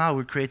 and now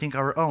we're creating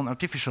our own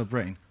artificial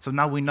brain. So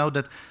now we know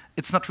that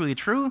it's not really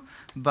true,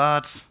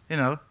 but,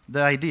 the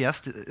idea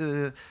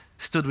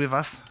stood with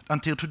us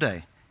until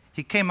today.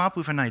 He came up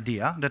with an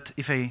idea that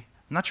if a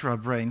natural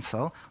brain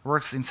cell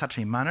works in such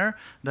a manner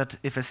that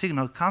if a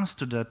signal comes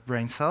to that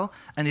brain cell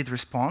and it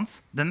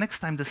responds, the next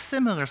time the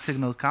similar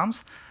signal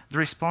comes, the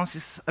response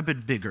is a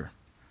bit bigger.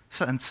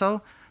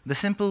 So the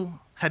simple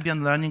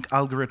Hebbian learning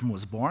algorithm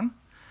was born.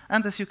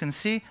 And as you can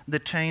see, the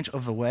change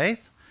of the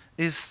weight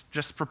is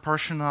just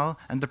proportional,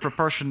 and the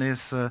proportion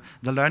is the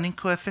learning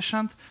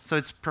coefficient. So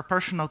it's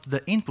proportional to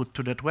the input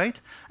to that weight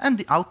and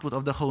the output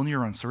of the whole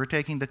neuron. So we're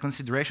taking the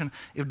consideration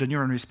if the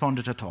neuron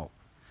responded at all.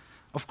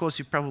 Of course,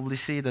 you probably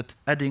see that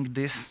adding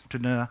this to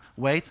the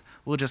weight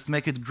will just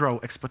make it grow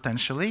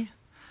exponentially.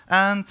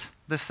 And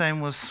the same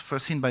was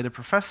foreseen by the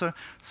professor,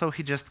 so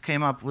he just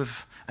came up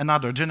with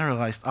another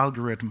generalized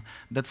algorithm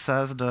that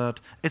says that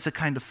it's a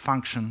kind of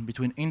function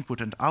between input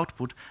and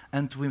output,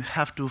 and we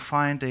have to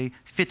find a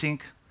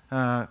fitting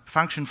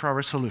function for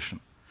our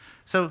solution.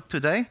 So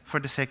today, for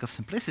the sake of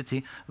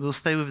simplicity, we'll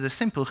stay with the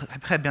simple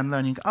Hebbian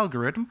learning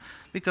algorithm,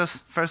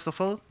 because first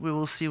of all, we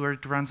will see where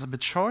it runs a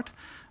bit short,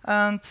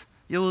 and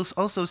you will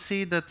also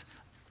see that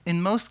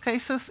in most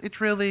cases, it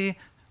really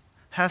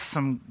has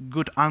some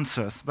good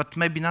answers, but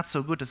maybe not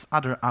so good as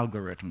other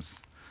algorithms.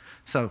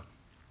 So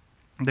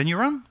the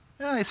neuron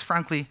is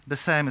frankly the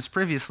same as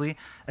previously,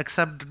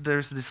 except that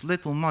there's this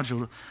little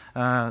module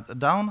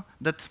down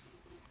that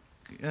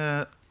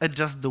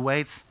adjusts the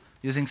weights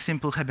using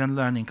simple Hebbian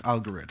learning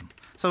algorithm.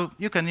 So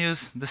you can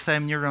use the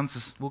same neurons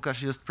as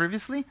Łukasz used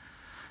previously.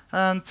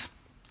 And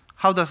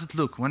how does it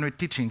look when we're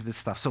teaching this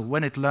stuff? So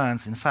when it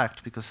learns, in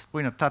fact, because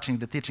we're not touching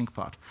the teaching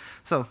part.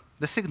 So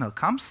the signal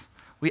comes,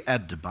 we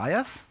add the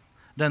bias,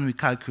 then we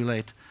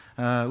calculate,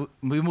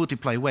 we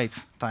multiply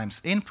weights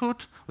times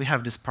input. We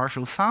have these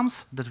partial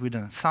sums that we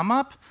then sum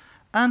up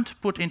and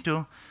put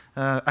into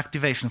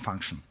activation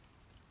function.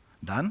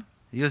 Then,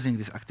 using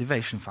this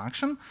activation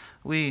function,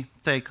 we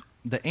take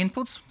the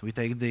inputs, we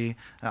take the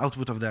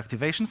output of the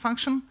activation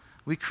function,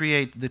 we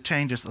create the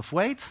changes of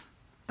weights,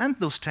 and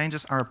those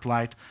changes are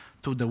applied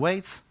to the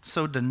weights,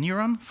 so the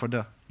neuron, for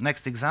the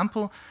next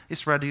example,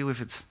 is ready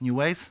with its new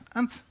weights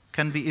and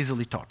can be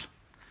easily taught.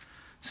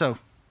 So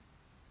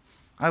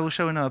I will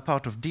show you now a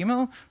part of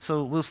demo.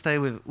 So we'll stay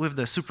with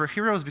the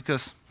superheroes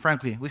because,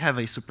 frankly, we have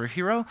a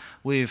superhero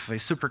with a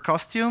super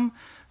costume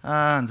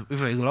and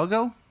with a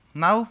logo.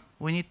 Now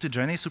we need to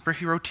join a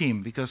superhero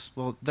team because,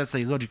 well, that's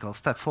a logical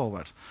step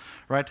forward,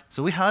 right?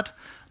 So we heard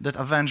that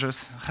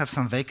Avengers have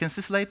some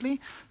vacancies lately,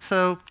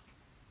 so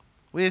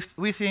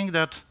we think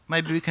that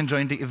maybe we can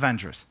join the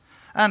Avengers.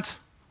 And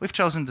we've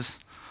chosen this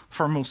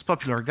four most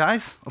popular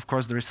guys. Of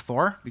course, there is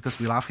Thor, because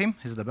we love him.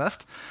 He's the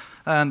best.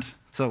 And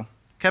so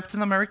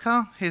Captain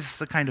America, he's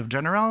a kind of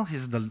general.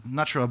 He's the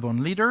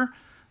natural-born leader.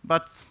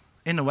 But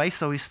in a way,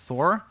 so is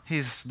Thor.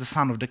 He's the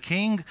son of the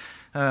king.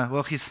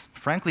 Well, he's,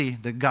 frankly,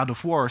 the god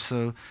of war,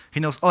 so he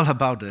knows all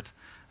about it.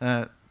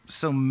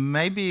 So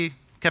maybe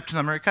Captain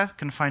America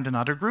can find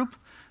another group.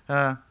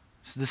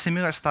 So the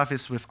similar stuff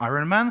is with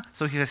Iron Man,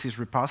 so he has his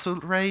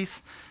repulsor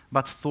rays,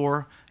 but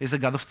Thor is a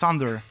god of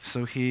thunder,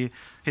 so he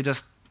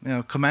just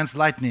commands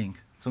lightning,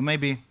 so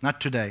maybe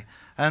not today.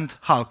 And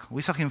Hulk,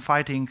 we saw him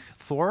fighting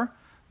Thor,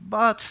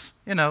 but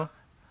in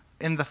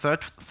the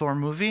third Thor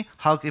movie,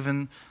 Hulk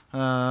even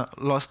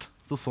lost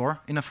to Thor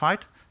in a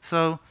fight,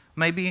 so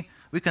maybe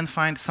we can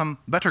find some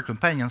better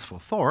companions for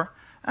Thor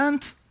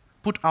and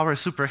put our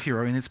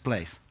superhero in its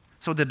place.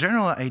 So the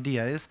general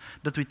idea is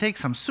that we take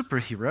some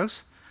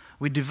superheroes,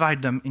 we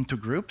divide them into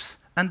groups,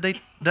 and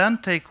they then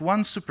take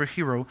one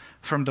superhero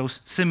from those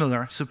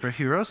similar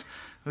superheroes.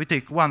 We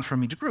take one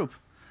from each group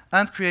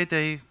and create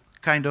a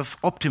kind of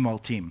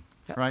optimal team,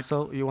 right?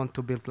 So you want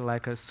to build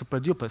like a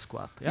super-duper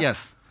squad, yeah?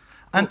 Yes.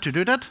 And to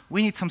do that,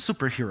 we need some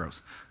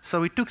superheroes. So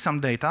we took some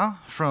data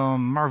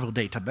from Marvel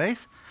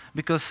database,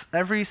 because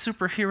every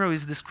superhero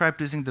is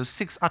described using those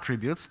 6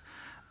 attributes.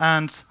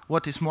 And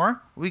what is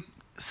more, we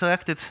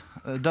selected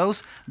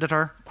those that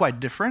are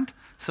quite different,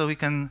 so we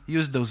can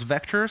use those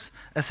vectors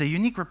as a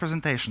unique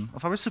representation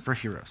of our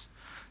superheroes.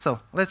 So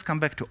let's come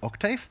back to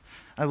Octave.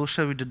 I will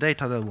show you the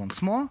data there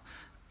once more,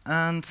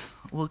 and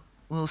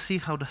we'll see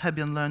how the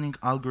Hebbian learning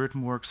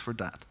algorithm works for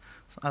that.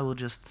 So I will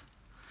just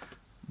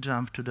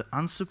jump to the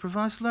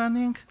unsupervised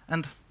learning,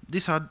 and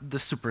these are the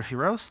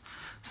superheroes.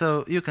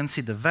 So you can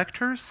see the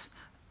vectors,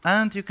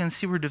 and you can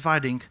see we're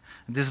dividing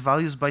these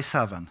values by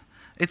 7.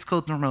 It's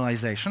called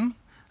normalization,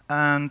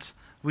 and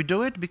we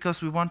do it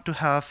because we want to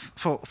have,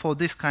 for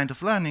this kind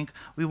of learning,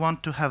 we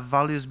want to have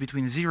values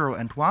between 0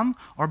 and 1,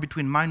 or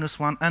between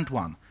 -1 and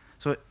 1.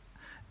 So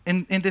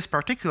in this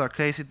particular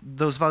case,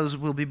 those values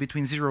will be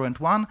between 0 and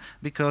 1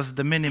 because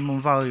the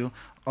minimum value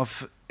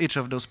of each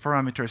of those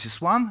parameters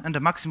is 1 and the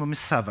maximum is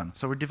 7.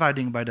 So we're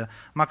dividing by the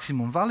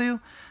maximum value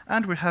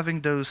and we're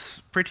having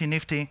those pretty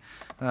nifty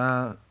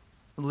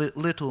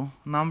little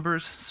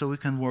numbers so we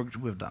can work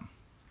with them.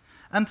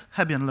 And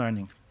Hebbian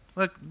learning.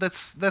 Like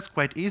that's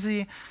quite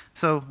easy.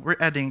 So we're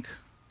adding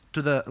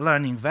to the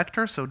learning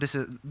vector. So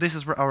this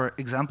is where our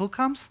example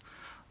comes.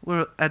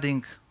 We're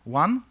adding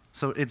 1.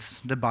 So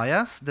it's the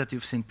bias that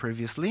you've seen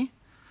previously.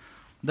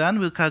 Then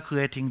we're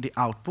calculating the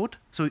output.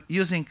 So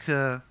using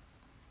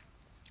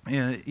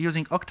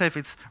Octave,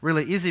 it's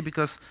really easy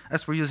because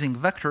as we're using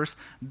vectors,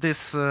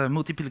 this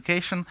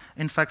multiplication,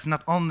 in fact,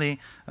 not only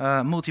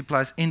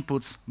multiplies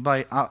inputs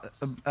by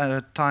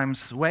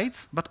times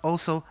weights, but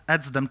also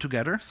adds them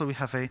together. So we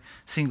have a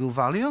single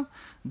value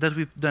that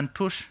we then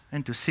push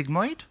into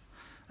sigmoid.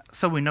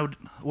 So we know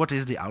what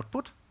is the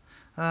output.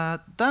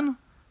 Then,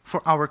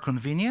 for our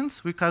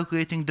convenience, we're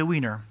calculating the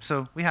winner.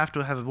 So we have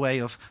to have a way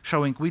of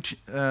showing which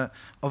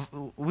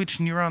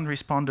neuron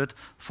responded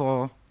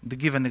for the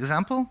given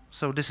example.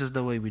 So this is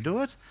the way we do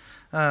it.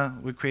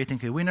 We're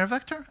creating a winner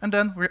vector, and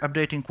then we're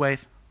updating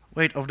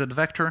weight of that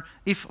vector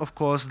if, of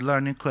course, the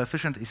learning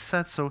coefficient is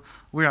set, so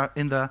we are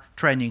in the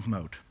training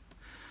mode.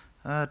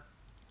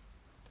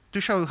 To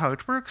show you how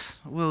it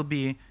works, we'll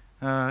be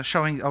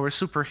showing our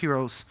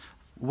superheroes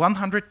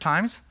 100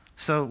 times.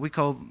 So we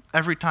call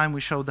every time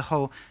we show the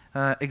whole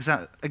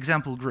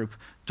example group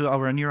to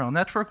our neural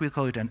network, we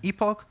call it an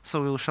epoch.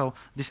 So we'll show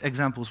these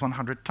examples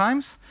 100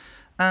 times.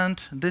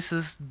 And this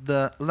is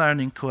the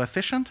learning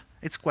coefficient.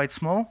 It's quite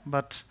small,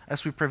 but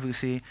as we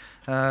previously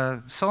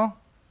saw,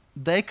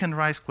 they can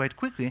rise quite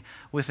quickly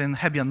within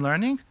Hebbian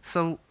learning.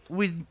 So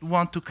we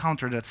want to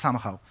counter that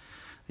somehow.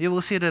 You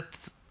will see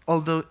that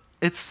although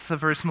it's a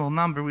very small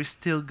number, we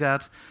still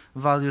get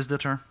values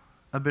that are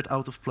a bit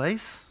out of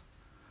place.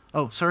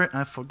 Oh, sorry,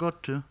 I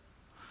forgot to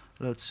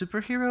load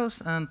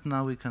superheroes, and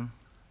now we can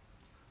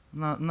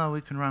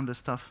run the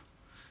stuff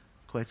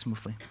quite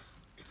smoothly.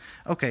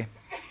 Okay,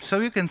 so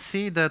you can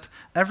see that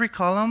every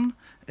column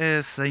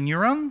is a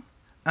neuron,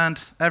 and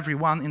every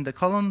one in the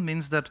column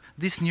means that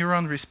this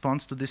neuron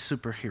responds to this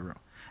superhero.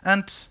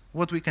 And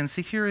what we can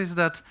see here is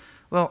that,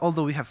 well,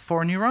 although we have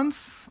 4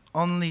 neurons,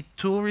 only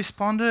 2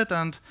 responded,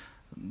 and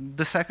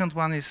the second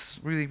one is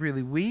really,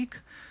 really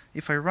weak.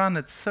 If I run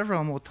it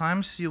several more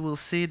times, you will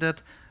see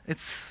that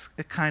it's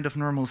a kind of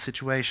normal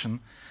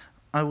situation.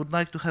 I would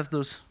like to have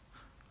those.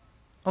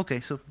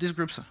 Okay, so these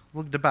groups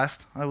look the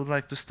best. I would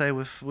like to stay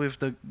with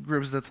the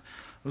groups that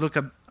look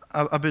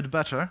a bit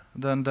better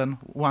than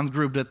one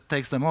group that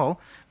takes them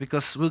all,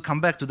 because we'll come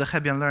back to the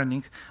Hebbian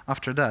learning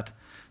after that.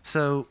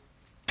 So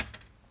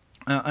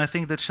I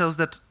think that shows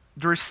that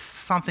there is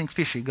something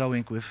fishy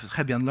going with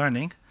Hebbian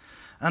learning.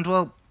 And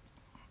well,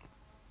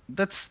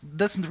 that's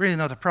really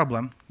not a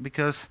problem,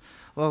 because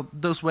well,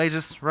 those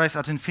wages rise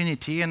at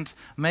infinity, and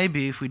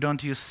maybe if we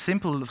don't use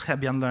simple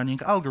Hebbian learning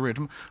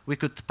algorithm, we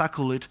could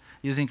tackle it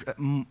using a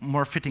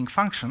more fitting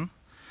function.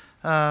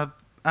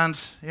 And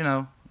you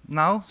know,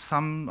 now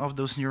some of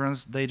those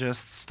neurons, they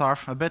just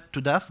starve a bit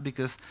to death,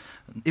 because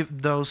if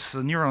those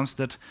neurons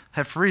that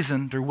have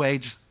risen their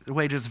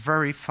wages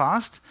very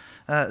fast,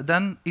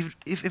 then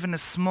if even a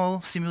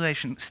small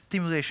stimulation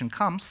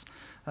comes,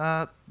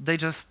 they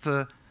just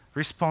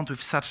respond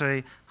with such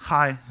a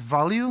high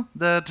value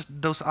that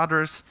those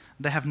others,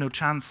 they have no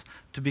chance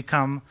to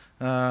become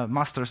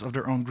masters of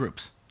their own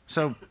groups.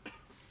 So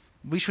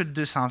we should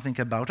do something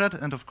about it,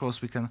 and of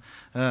course we can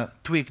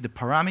tweak the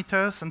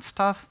parameters and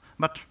stuff,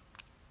 but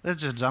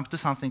let's just jump to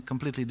something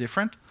completely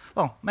different.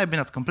 Well, maybe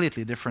not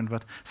completely different,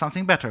 but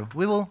something better.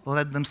 We will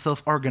let them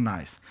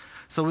self-organize.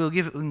 So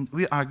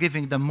we are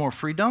giving them more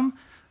freedom,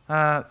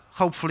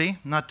 hopefully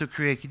not to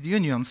create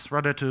unions,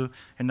 rather to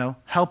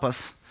help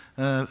us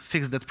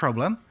fix that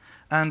problem.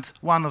 And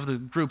one of the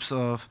groups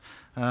of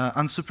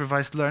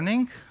unsupervised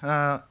learning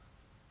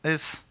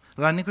is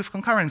learning with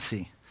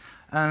concurrency.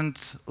 And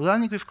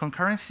learning with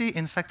concurrency,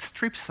 in fact,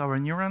 strips our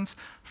neurons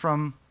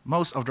from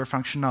most of their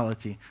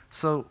functionality.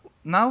 So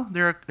now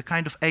they're a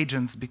kind of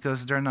agents,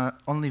 because they're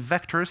not only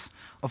vectors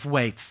of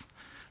weights.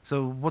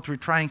 So what we're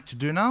trying to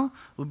do now,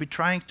 we'll be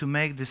trying to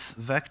make this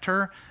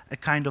vector a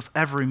kind of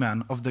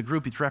everyman of the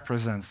group it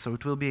represents. So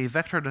it will be a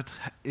vector that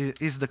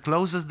is the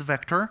closest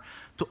vector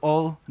to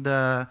all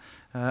the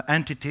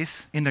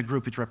entities in the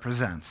group it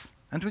represents.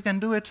 And we can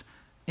do it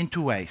in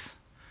 2 ways.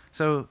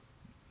 So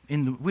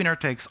in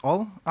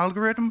winner-takes-all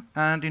algorithm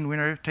and in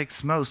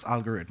winner-takes-most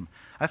algorithm.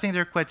 I think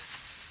they're quite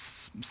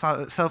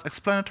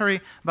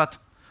self-explanatory, but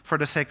for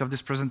the sake of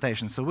this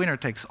presentation. So winner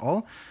takes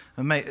all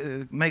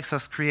makes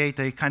us create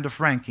a kind of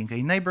ranking,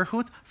 a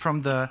neighborhood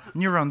from the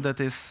neuron that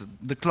is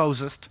the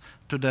closest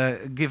to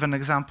the given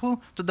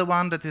example to the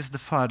one that is the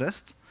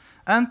farthest.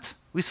 And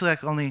we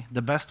select only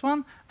the best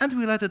one, and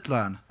we let it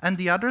learn. And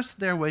the others,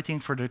 they're waiting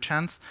for their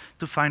chance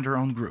to find their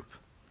own group.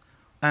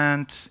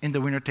 And in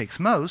the winner takes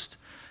most,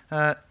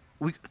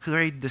 we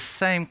create the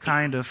same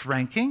kind of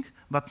ranking,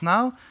 but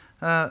now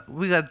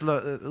we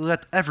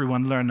let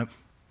everyone learn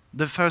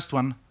the first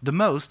one the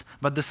most,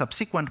 but the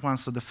subsequent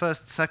ones, so the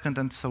first, second,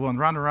 and so on,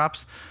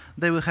 runner-ups,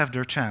 they will have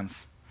their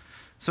chance.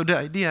 So the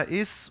idea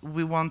is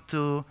we want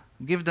to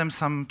give them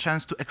some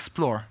chance to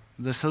explore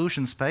the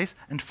solution space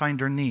and find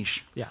their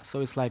niche. Yeah, so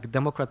it's like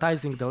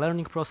democratizing the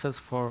learning process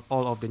for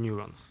all of the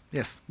neurons.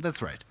 Yes,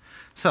 that's right.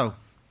 So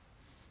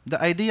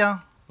the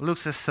idea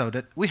looks as so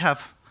that we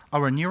have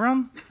our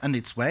neuron and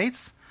its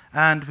weights,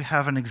 and we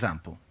have an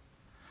example.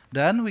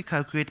 Then we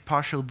calculate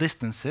partial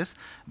distances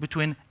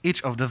between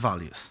each of the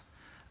values.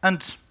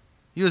 And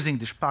using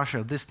these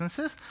partial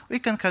distances, we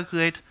can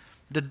calculate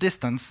the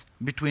distance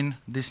between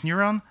this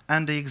neuron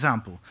and the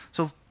example.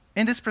 So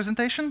in this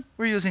presentation,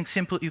 we're using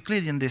simple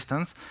Euclidean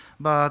distance,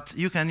 but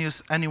you can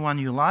use any one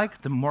you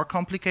like, the more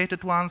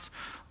complicated ones,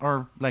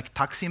 or like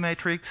taxi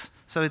matrix.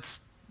 So it's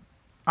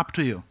up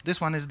to you. This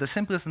one is the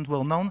simplest and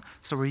well-known,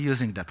 so we're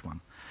using that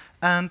one.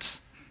 And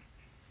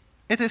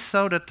it is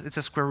so that it's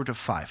a square root of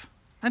 5.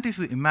 And if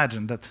we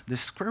imagine that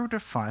this square root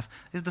of 5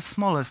 is the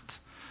smallest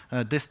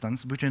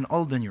distance between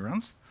all the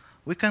neurons,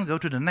 we can go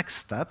to the next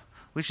step,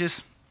 which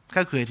is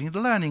calculating the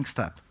learning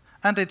step.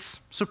 And it's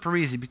super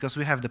easy because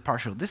we have the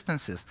partial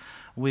distances.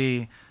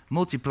 We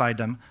multiply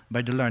them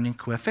by the learning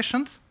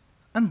coefficient,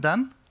 and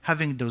then,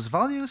 having those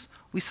values,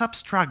 we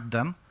subtract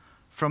them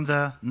from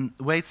the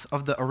weights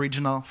of the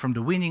original, from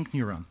the winning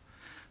neuron.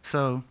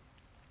 So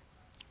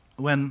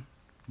when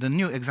the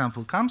new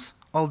example comes,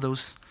 all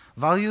those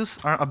values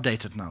are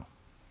updated now.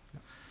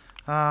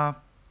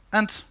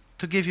 And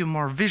to give you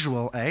more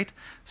visual aid,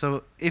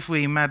 so if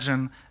we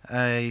imagine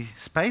a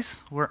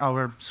space where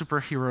our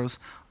superheroes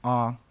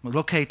are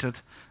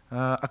located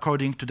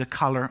according to the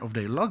color of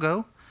their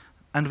logo,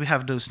 and we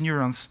have those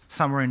neurons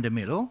somewhere in the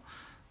middle,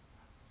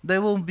 they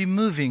will be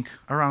moving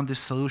around this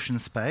solution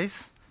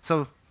space.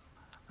 So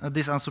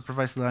this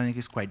unsupervised learning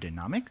is quite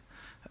dynamic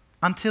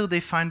until they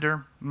find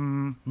their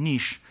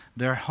niche,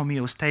 their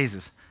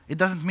homeostasis. It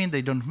doesn't mean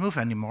they don't move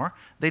anymore.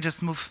 They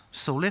just move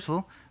so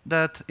little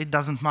that it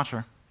doesn't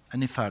matter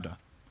any further.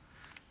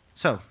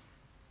 So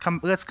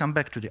let's come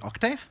back to the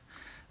octave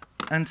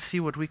and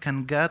see what we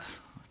can get.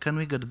 Can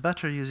we get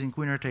better using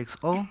winner takes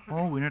all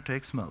or winner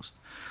takes most?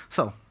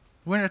 So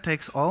winner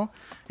takes all,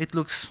 it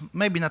looks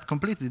maybe not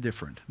completely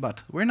different,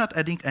 but we're not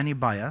adding any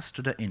bias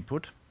to the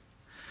input.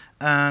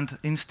 And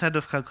instead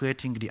of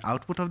calculating the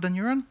output of the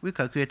neuron, we're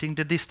calculating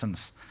the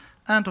distance.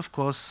 And of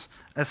course,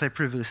 as I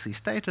previously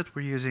stated,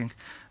 we're using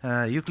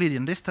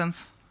Euclidean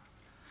distance.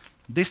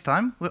 This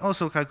time, we're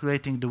also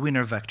calculating the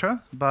winner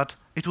vector, but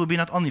it will be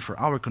not only for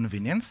our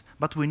convenience,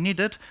 but we need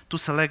it to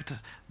select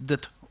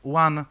that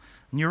one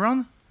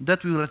neuron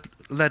that we will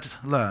let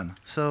learn.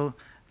 So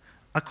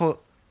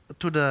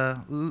to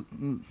the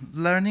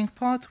learning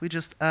part, we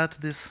just add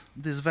this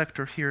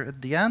vector here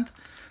at the end.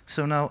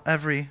 So now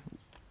every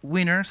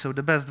winner, so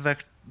the best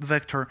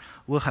vector,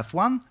 will have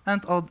 1,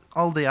 and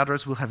all the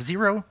others will have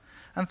 0.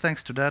 And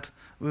thanks to that,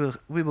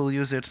 we will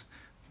use it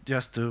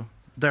just to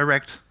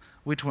direct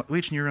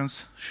which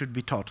neurons should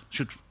be taught,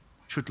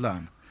 should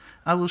learn.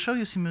 I will show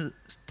you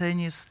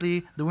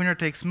simultaneously the winner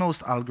takes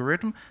most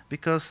algorithm,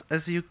 because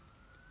as you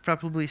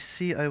probably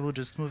see, I will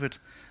just move it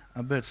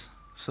a bit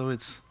so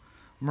it's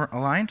more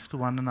aligned to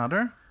one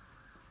another.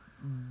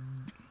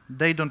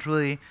 You don't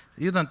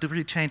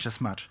really change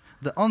as much.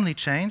 The only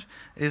change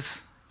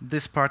is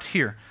this part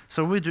here.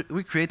 So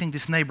we're creating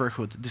this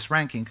neighborhood, this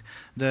ranking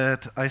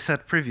that I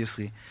said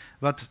previously.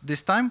 But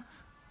this time,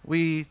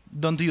 we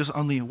don't use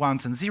only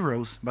ones and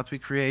zeros, but we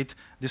create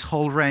this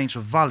whole range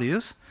of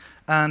values.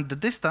 And the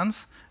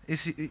distance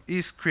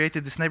is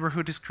created, this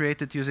neighborhood is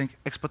created using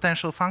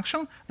exponential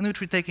function, in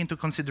which we take into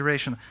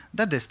consideration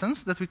the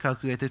distance that we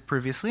calculated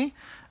previously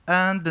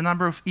and the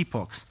number of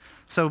epochs.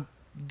 So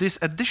this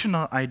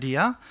additional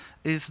idea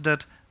is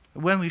that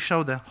when we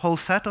show the whole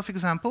set of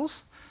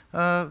examples,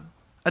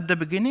 at the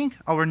beginning,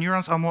 our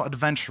neurons are more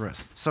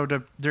adventurous, so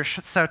they're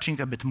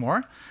searching a bit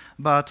more.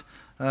 But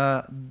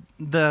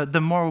the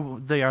more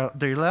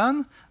they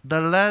learn,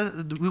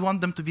 we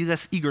want them to be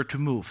less eager to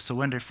move. So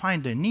when they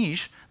find their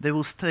niche, they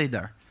will stay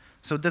there.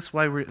 So that's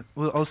why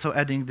we're also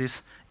adding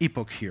this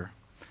epoch here.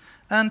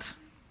 And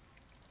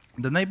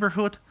the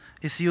neighborhood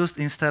is used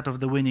instead of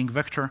the winning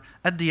vector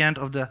at the end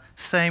of the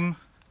same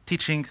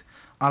teaching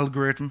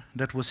algorithm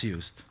that was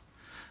used.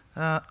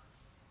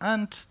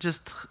 And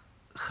just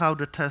how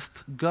the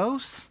test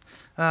goes.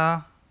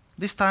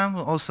 This time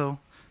we'll also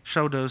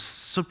show those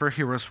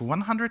superheroes for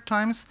 100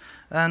 times,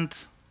 and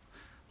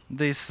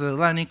this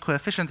learning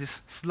coefficient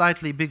is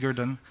slightly bigger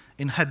than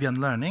in Hebbian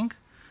learning,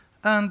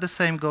 and the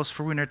same goes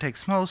for winner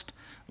takes most.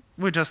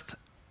 We're just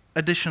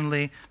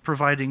additionally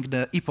providing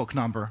the epoch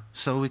number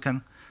so we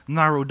can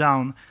narrow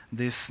down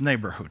this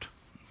neighborhood.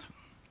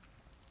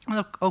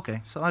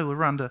 Okay, so I will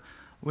run the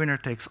winner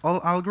takes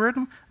all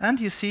algorithm, and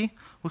you see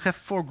we have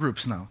 4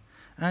 groups now.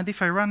 And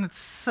if I run it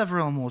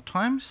several more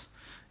times,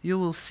 you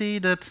will see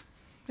that,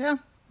 yeah,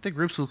 the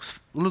groups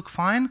look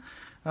fine.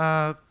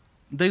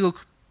 They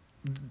look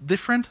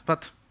different,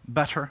 but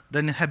better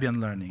than in Hebbian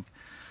learning.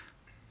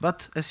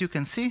 But as you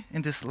can see,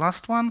 in this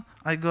last one,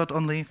 I got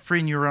only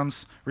 3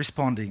 neurons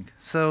responding.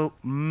 So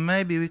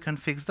maybe we can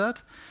fix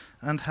that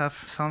and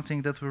have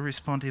something that will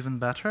respond even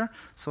better.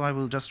 So I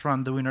will just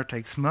run the winner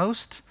takes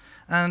most.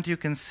 And you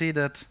can see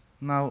that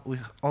now we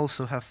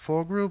also have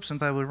 4 groups,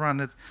 and I will run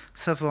it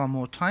several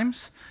more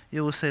times.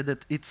 You will say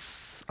that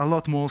it's a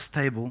lot more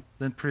stable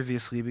than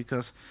previously,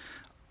 because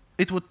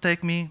it would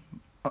take me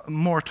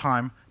more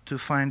time to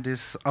find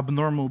this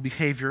abnormal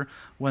behavior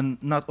when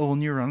not all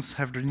neurons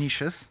have their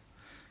niches.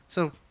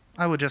 So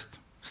I will just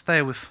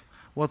stay with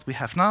what we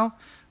have now,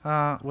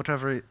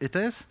 whatever it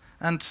is.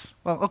 And,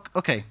 well,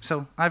 okay,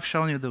 so I've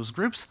shown you those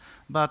groups,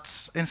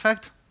 but in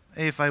fact,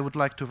 if I would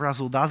like to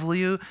razzle-dazzle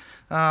you,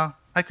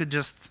 I could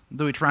just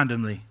do it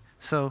randomly.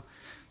 So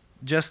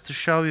just to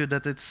show you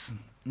that it's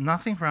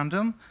nothing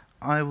random,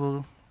 I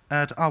will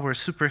add our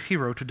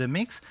superhero to the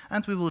mix,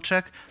 and we will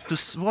check to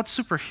what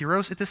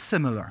superheroes it is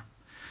similar.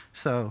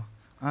 So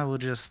I will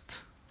just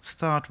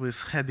start with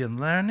Hebbian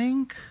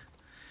learning,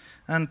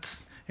 and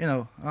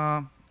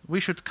we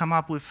should come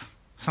up with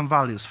some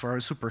values for our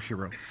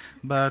superhero.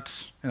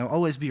 But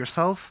always be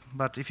yourself.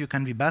 But if you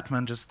can be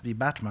Batman, just be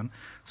Batman.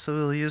 So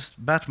we'll use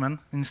Batman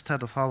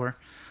instead of our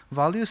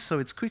values, so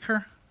it's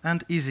quicker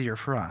and easier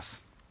for us.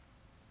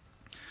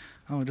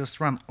 I'll just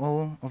run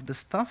all of this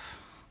stuff.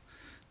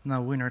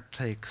 Now winner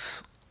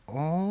takes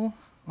all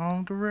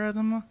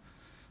algorithm.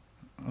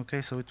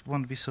 Okay, so it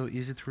won't be so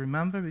easy to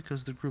remember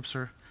because the groups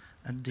are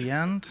at the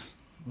end,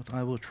 but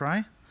I will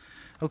try.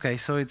 Okay,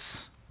 so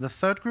it's the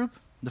 3rd group,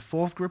 the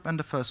 4th group, and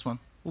the 1st one.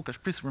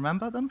 Łukasz, please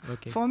remember them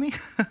for me.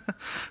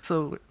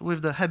 So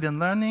with the Hebbian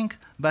learning,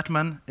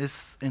 Batman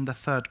is in the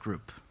 3rd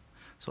group.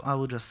 So I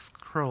will just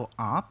scroll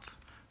up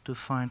to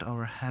find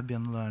our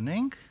Hebbian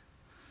learning.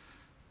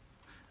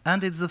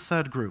 And it's the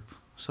 3rd group.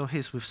 So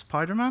he's with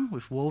Spider-Man,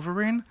 with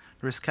Wolverine,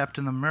 there is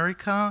Captain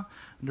America,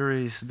 there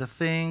is The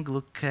Thing,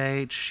 Luke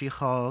Cage,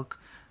 She-Hulk,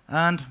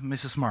 and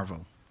Mrs.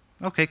 Marvel.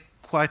 Okay,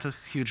 quite a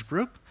huge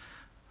group,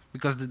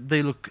 because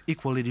they look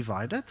equally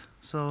divided.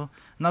 So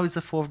now it's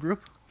the 4th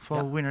group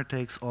for winner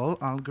takes all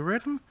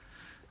algorithm.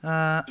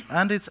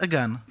 And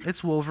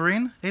it's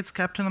Wolverine, it's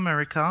Captain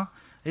America,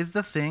 it's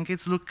The Thing,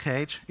 it's Luke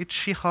Cage, it's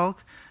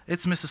She-Hulk,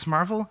 it's Mrs.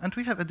 Marvel, and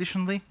we have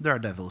additionally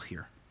Daredevil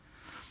here.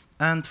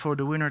 And for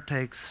the winner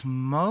takes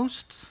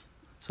most,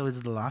 so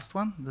it's the last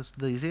one, that's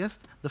the easiest,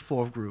 the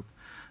 4th group.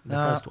 The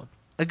first one.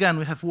 Again,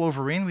 we have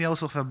Wolverine, we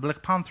also have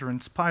Black Panther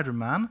and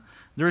Spider-Man.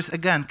 There is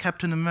again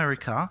Captain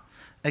America,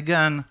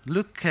 again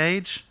Luke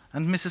Cage,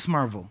 and Mrs.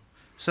 Marvel.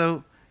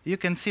 So you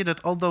can see that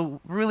although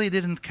really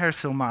didn't care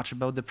so much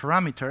about the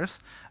parameters,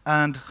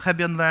 and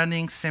Hebbian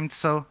learning seemed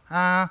so,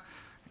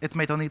 it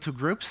made only 2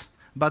 groups,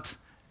 but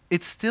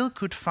it still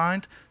could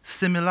find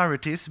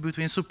similarities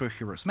between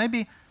superheroes.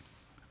 Maybe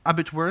a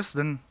bit worse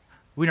than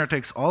winner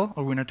takes all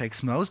or winner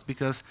takes most,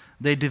 because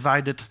they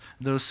divided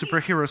those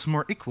superheroes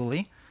more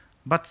equally,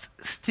 but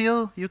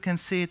still you can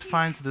see it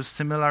finds those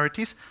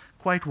similarities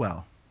quite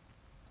well.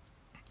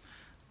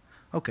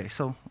 Okay,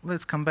 so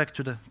let's come back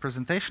to the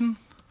presentation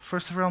for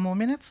several more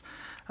minutes.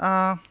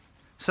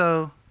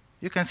 So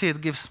you can see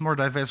it gives more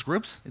diverse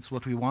groups. It's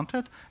what we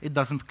wanted. It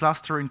doesn't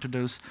cluster into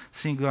those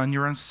singular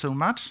neurons so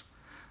much,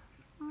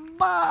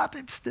 but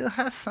it still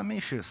has some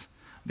issues,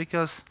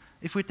 because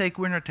if we take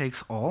winner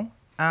takes all,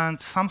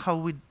 and somehow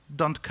we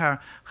don't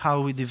care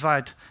how we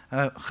divide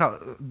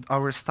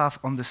our stuff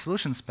on the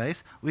solution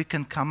space, we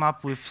can come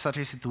up with such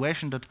a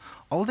situation that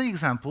all the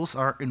examples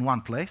are in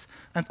one place,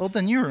 and all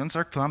the neurons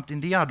are clumped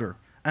in the other.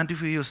 And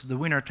if we use the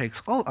winner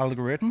takes all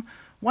algorithm,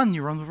 1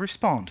 neuron will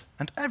respond.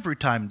 And every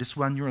time this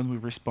 1 neuron will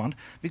respond,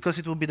 because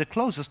it will be the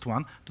closest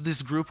one to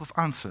this group of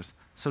answers.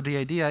 So the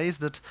idea is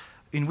that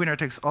in winner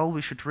takes all,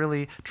 we should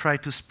really try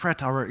to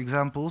spread our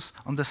examples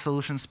on the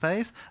solution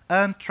space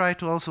and try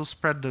to also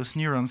spread those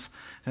neurons,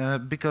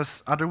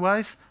 because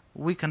otherwise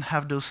we can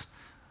have those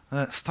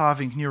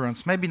starving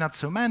neurons. Maybe not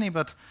so many,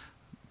 but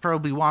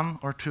probably 1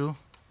 or 2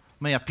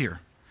 may appear.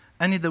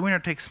 And in the winner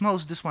takes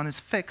most, this one is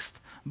fixed,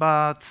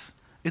 but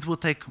it will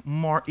take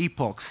more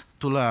epochs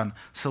to learn.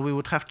 So we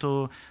would have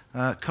to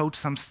code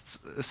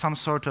some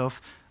sort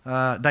of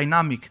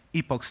dynamic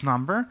epochs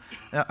number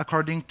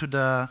according to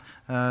the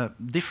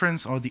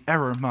difference or the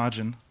error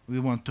margin we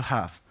want to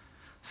have.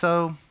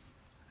 So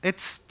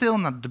it's still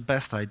not the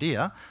best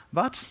idea,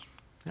 but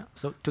Yeah.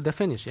 So to the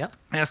finish, yeah?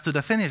 Yes, to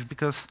the finish,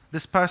 because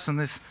this person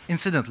is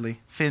incidentally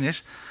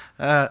Finnish.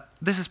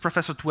 This is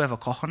Professor Tueva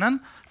Kohonen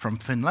from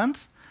Finland,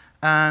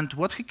 and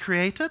what he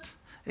created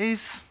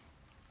is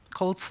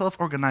called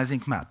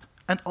self-organizing map.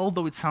 And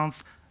although it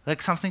sounds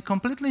like something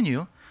completely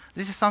new,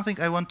 this is something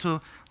I want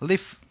to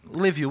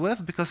leave you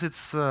with, because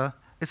it's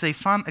a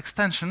fun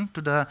extension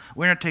to the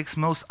winner takes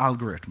most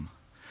algorithm.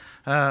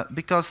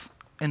 Because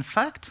in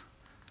fact,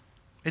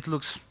 it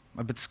looks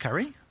a bit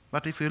scary,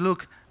 but if you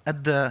look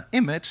at the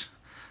image,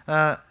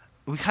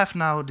 we have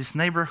now this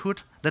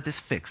neighborhood that is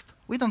fixed.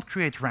 We don't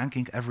create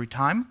ranking every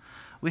time.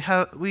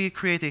 We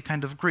create a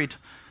kind of grid,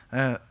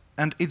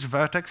 and each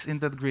vertex in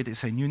that grid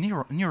is a new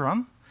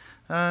neuron,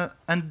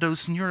 and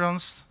those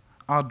neurons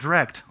are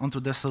dragged onto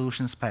the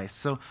solution space.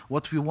 So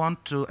what we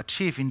want to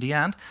achieve in the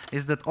end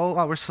is that all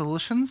our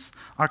solutions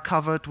are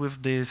covered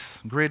with this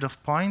grid of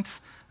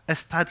points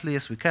as tightly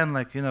as we can,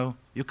 like, you know,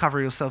 you cover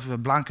yourself with a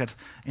blanket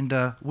in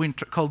the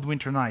cold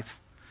winter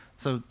nights.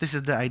 So this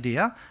is the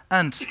idea.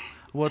 And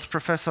what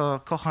Professor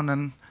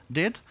Kohonen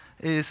did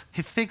is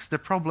he fixed the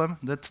problem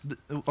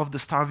of the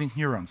starving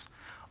neurons.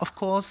 Of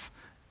course,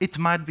 it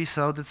might be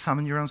so that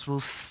some neurons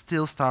will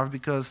still starve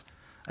because,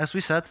 as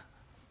we said,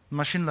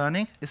 machine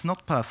learning is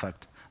not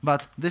perfect.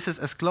 But this is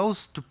as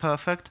close to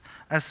perfect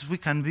as we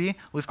can be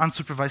with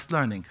unsupervised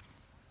learning.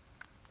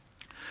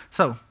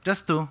 So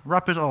just to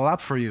wrap it all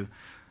up for you.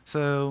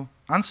 So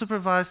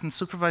unsupervised and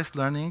supervised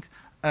learning,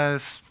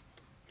 as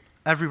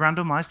every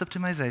randomized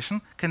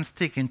optimization, can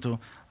stick into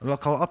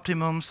local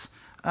optimums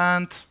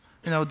and,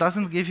 you know,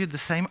 doesn't give you the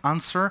same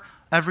answer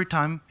every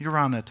time you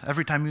run it,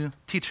 every time you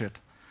teach it.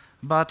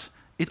 But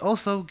it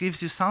also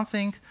gives you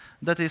something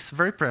that is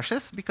very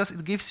precious because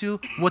it gives you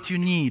what you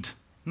need,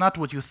 not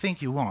what you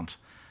think you want.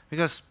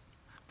 Because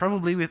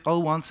probably we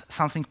all want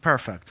something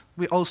perfect.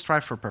 We all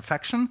strive for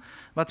perfection,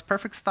 but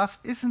perfect stuff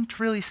isn't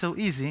really so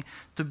easy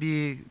to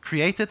be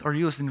created or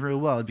used in real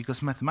world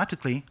because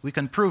mathematically we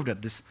can prove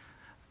that this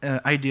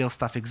ideal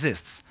stuff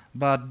exists.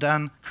 But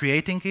then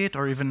creating it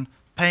or even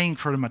paying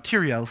for the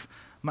materials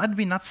might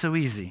be not so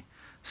easy.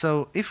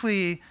 So if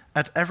we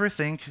add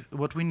everything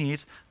what we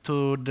need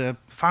to the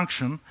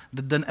function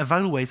that then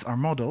evaluates our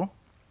model,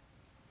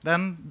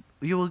 then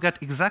you will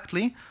get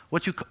exactly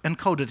what you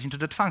encoded into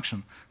that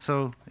function.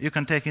 So you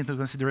can take into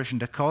consideration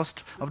the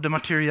cost of the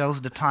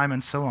materials, the time,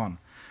 and so on.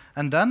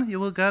 And then you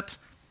will get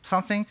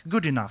something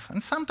good enough.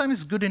 And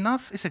sometimes good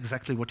enough is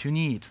exactly what you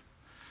need.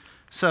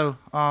 So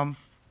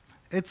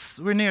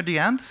we're near the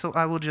end, so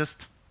I will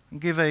just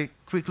give a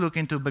quick look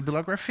into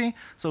bibliography.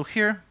 So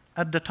here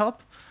at the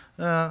top,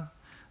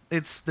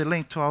 it's the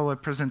link to our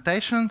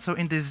presentation. So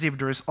in this zip,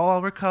 there is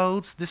all our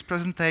codes, this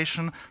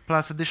presentation,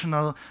 plus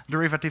additional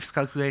derivatives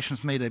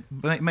calculations made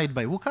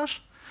by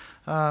Łukasz.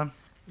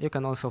 You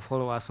can also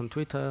follow us on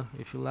Twitter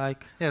if you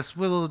like. Yes,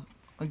 we will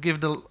give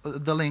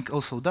the link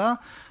also there.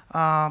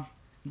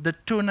 The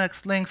two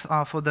next links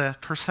are for the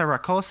Coursera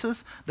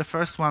courses. The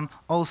first one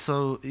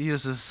also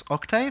uses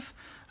Octave.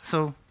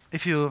 So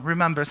if you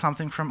remember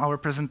something from our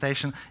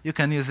presentation, you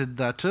can use it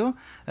there too.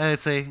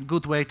 It's a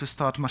good way to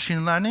start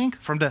machine learning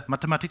from the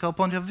mathematical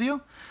point of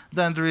view.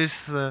 Then there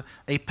is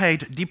a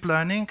paid deep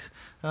learning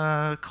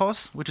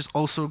course, which is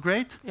also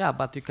great. Yeah,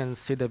 but you can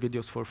see the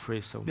videos for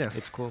free, so yes,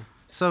 it's cool.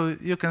 So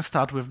you can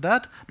start with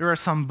that. There are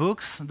some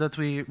books that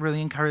we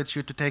really encourage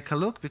you to take a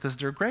look because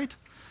they're great.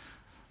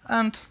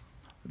 And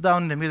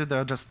down in the middle,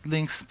 there are just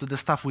links to the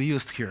stuff we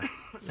used here.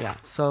 Yeah,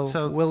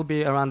 so we'll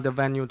be around the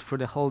venue for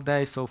the whole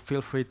day, so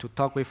feel free to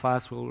talk with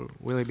us. We'll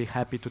really be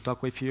happy to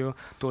talk with you,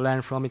 to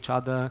learn from each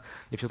other.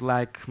 If you'd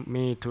like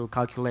me to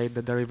calculate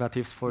the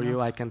derivatives for you,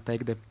 I can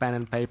take the pen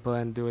and paper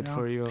and do it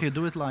for you. You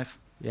do it live.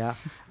 Yeah.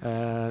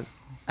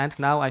 And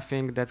now I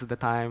think that's the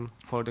time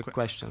for the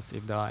questions,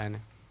 if there are any.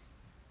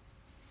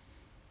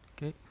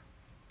 Okay.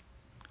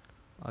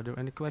 Are there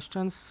any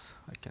questions?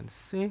 I can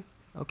see.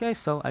 Okay,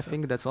 so I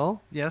think that's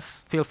all.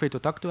 Yes. Feel free to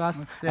talk to us,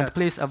 yeah. and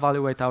please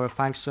evaluate our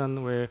function.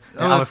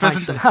 Our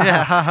function.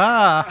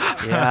 Yeah,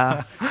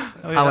 yeah.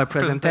 Our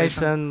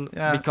presentation,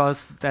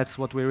 because that's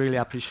what we really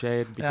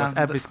appreciate. Because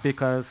every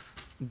speakers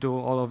do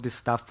all of this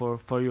stuff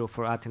for you,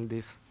 for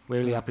attendees. We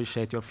really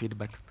appreciate your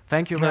feedback.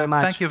 Thank you very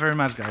much. Thank you very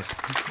much, guys.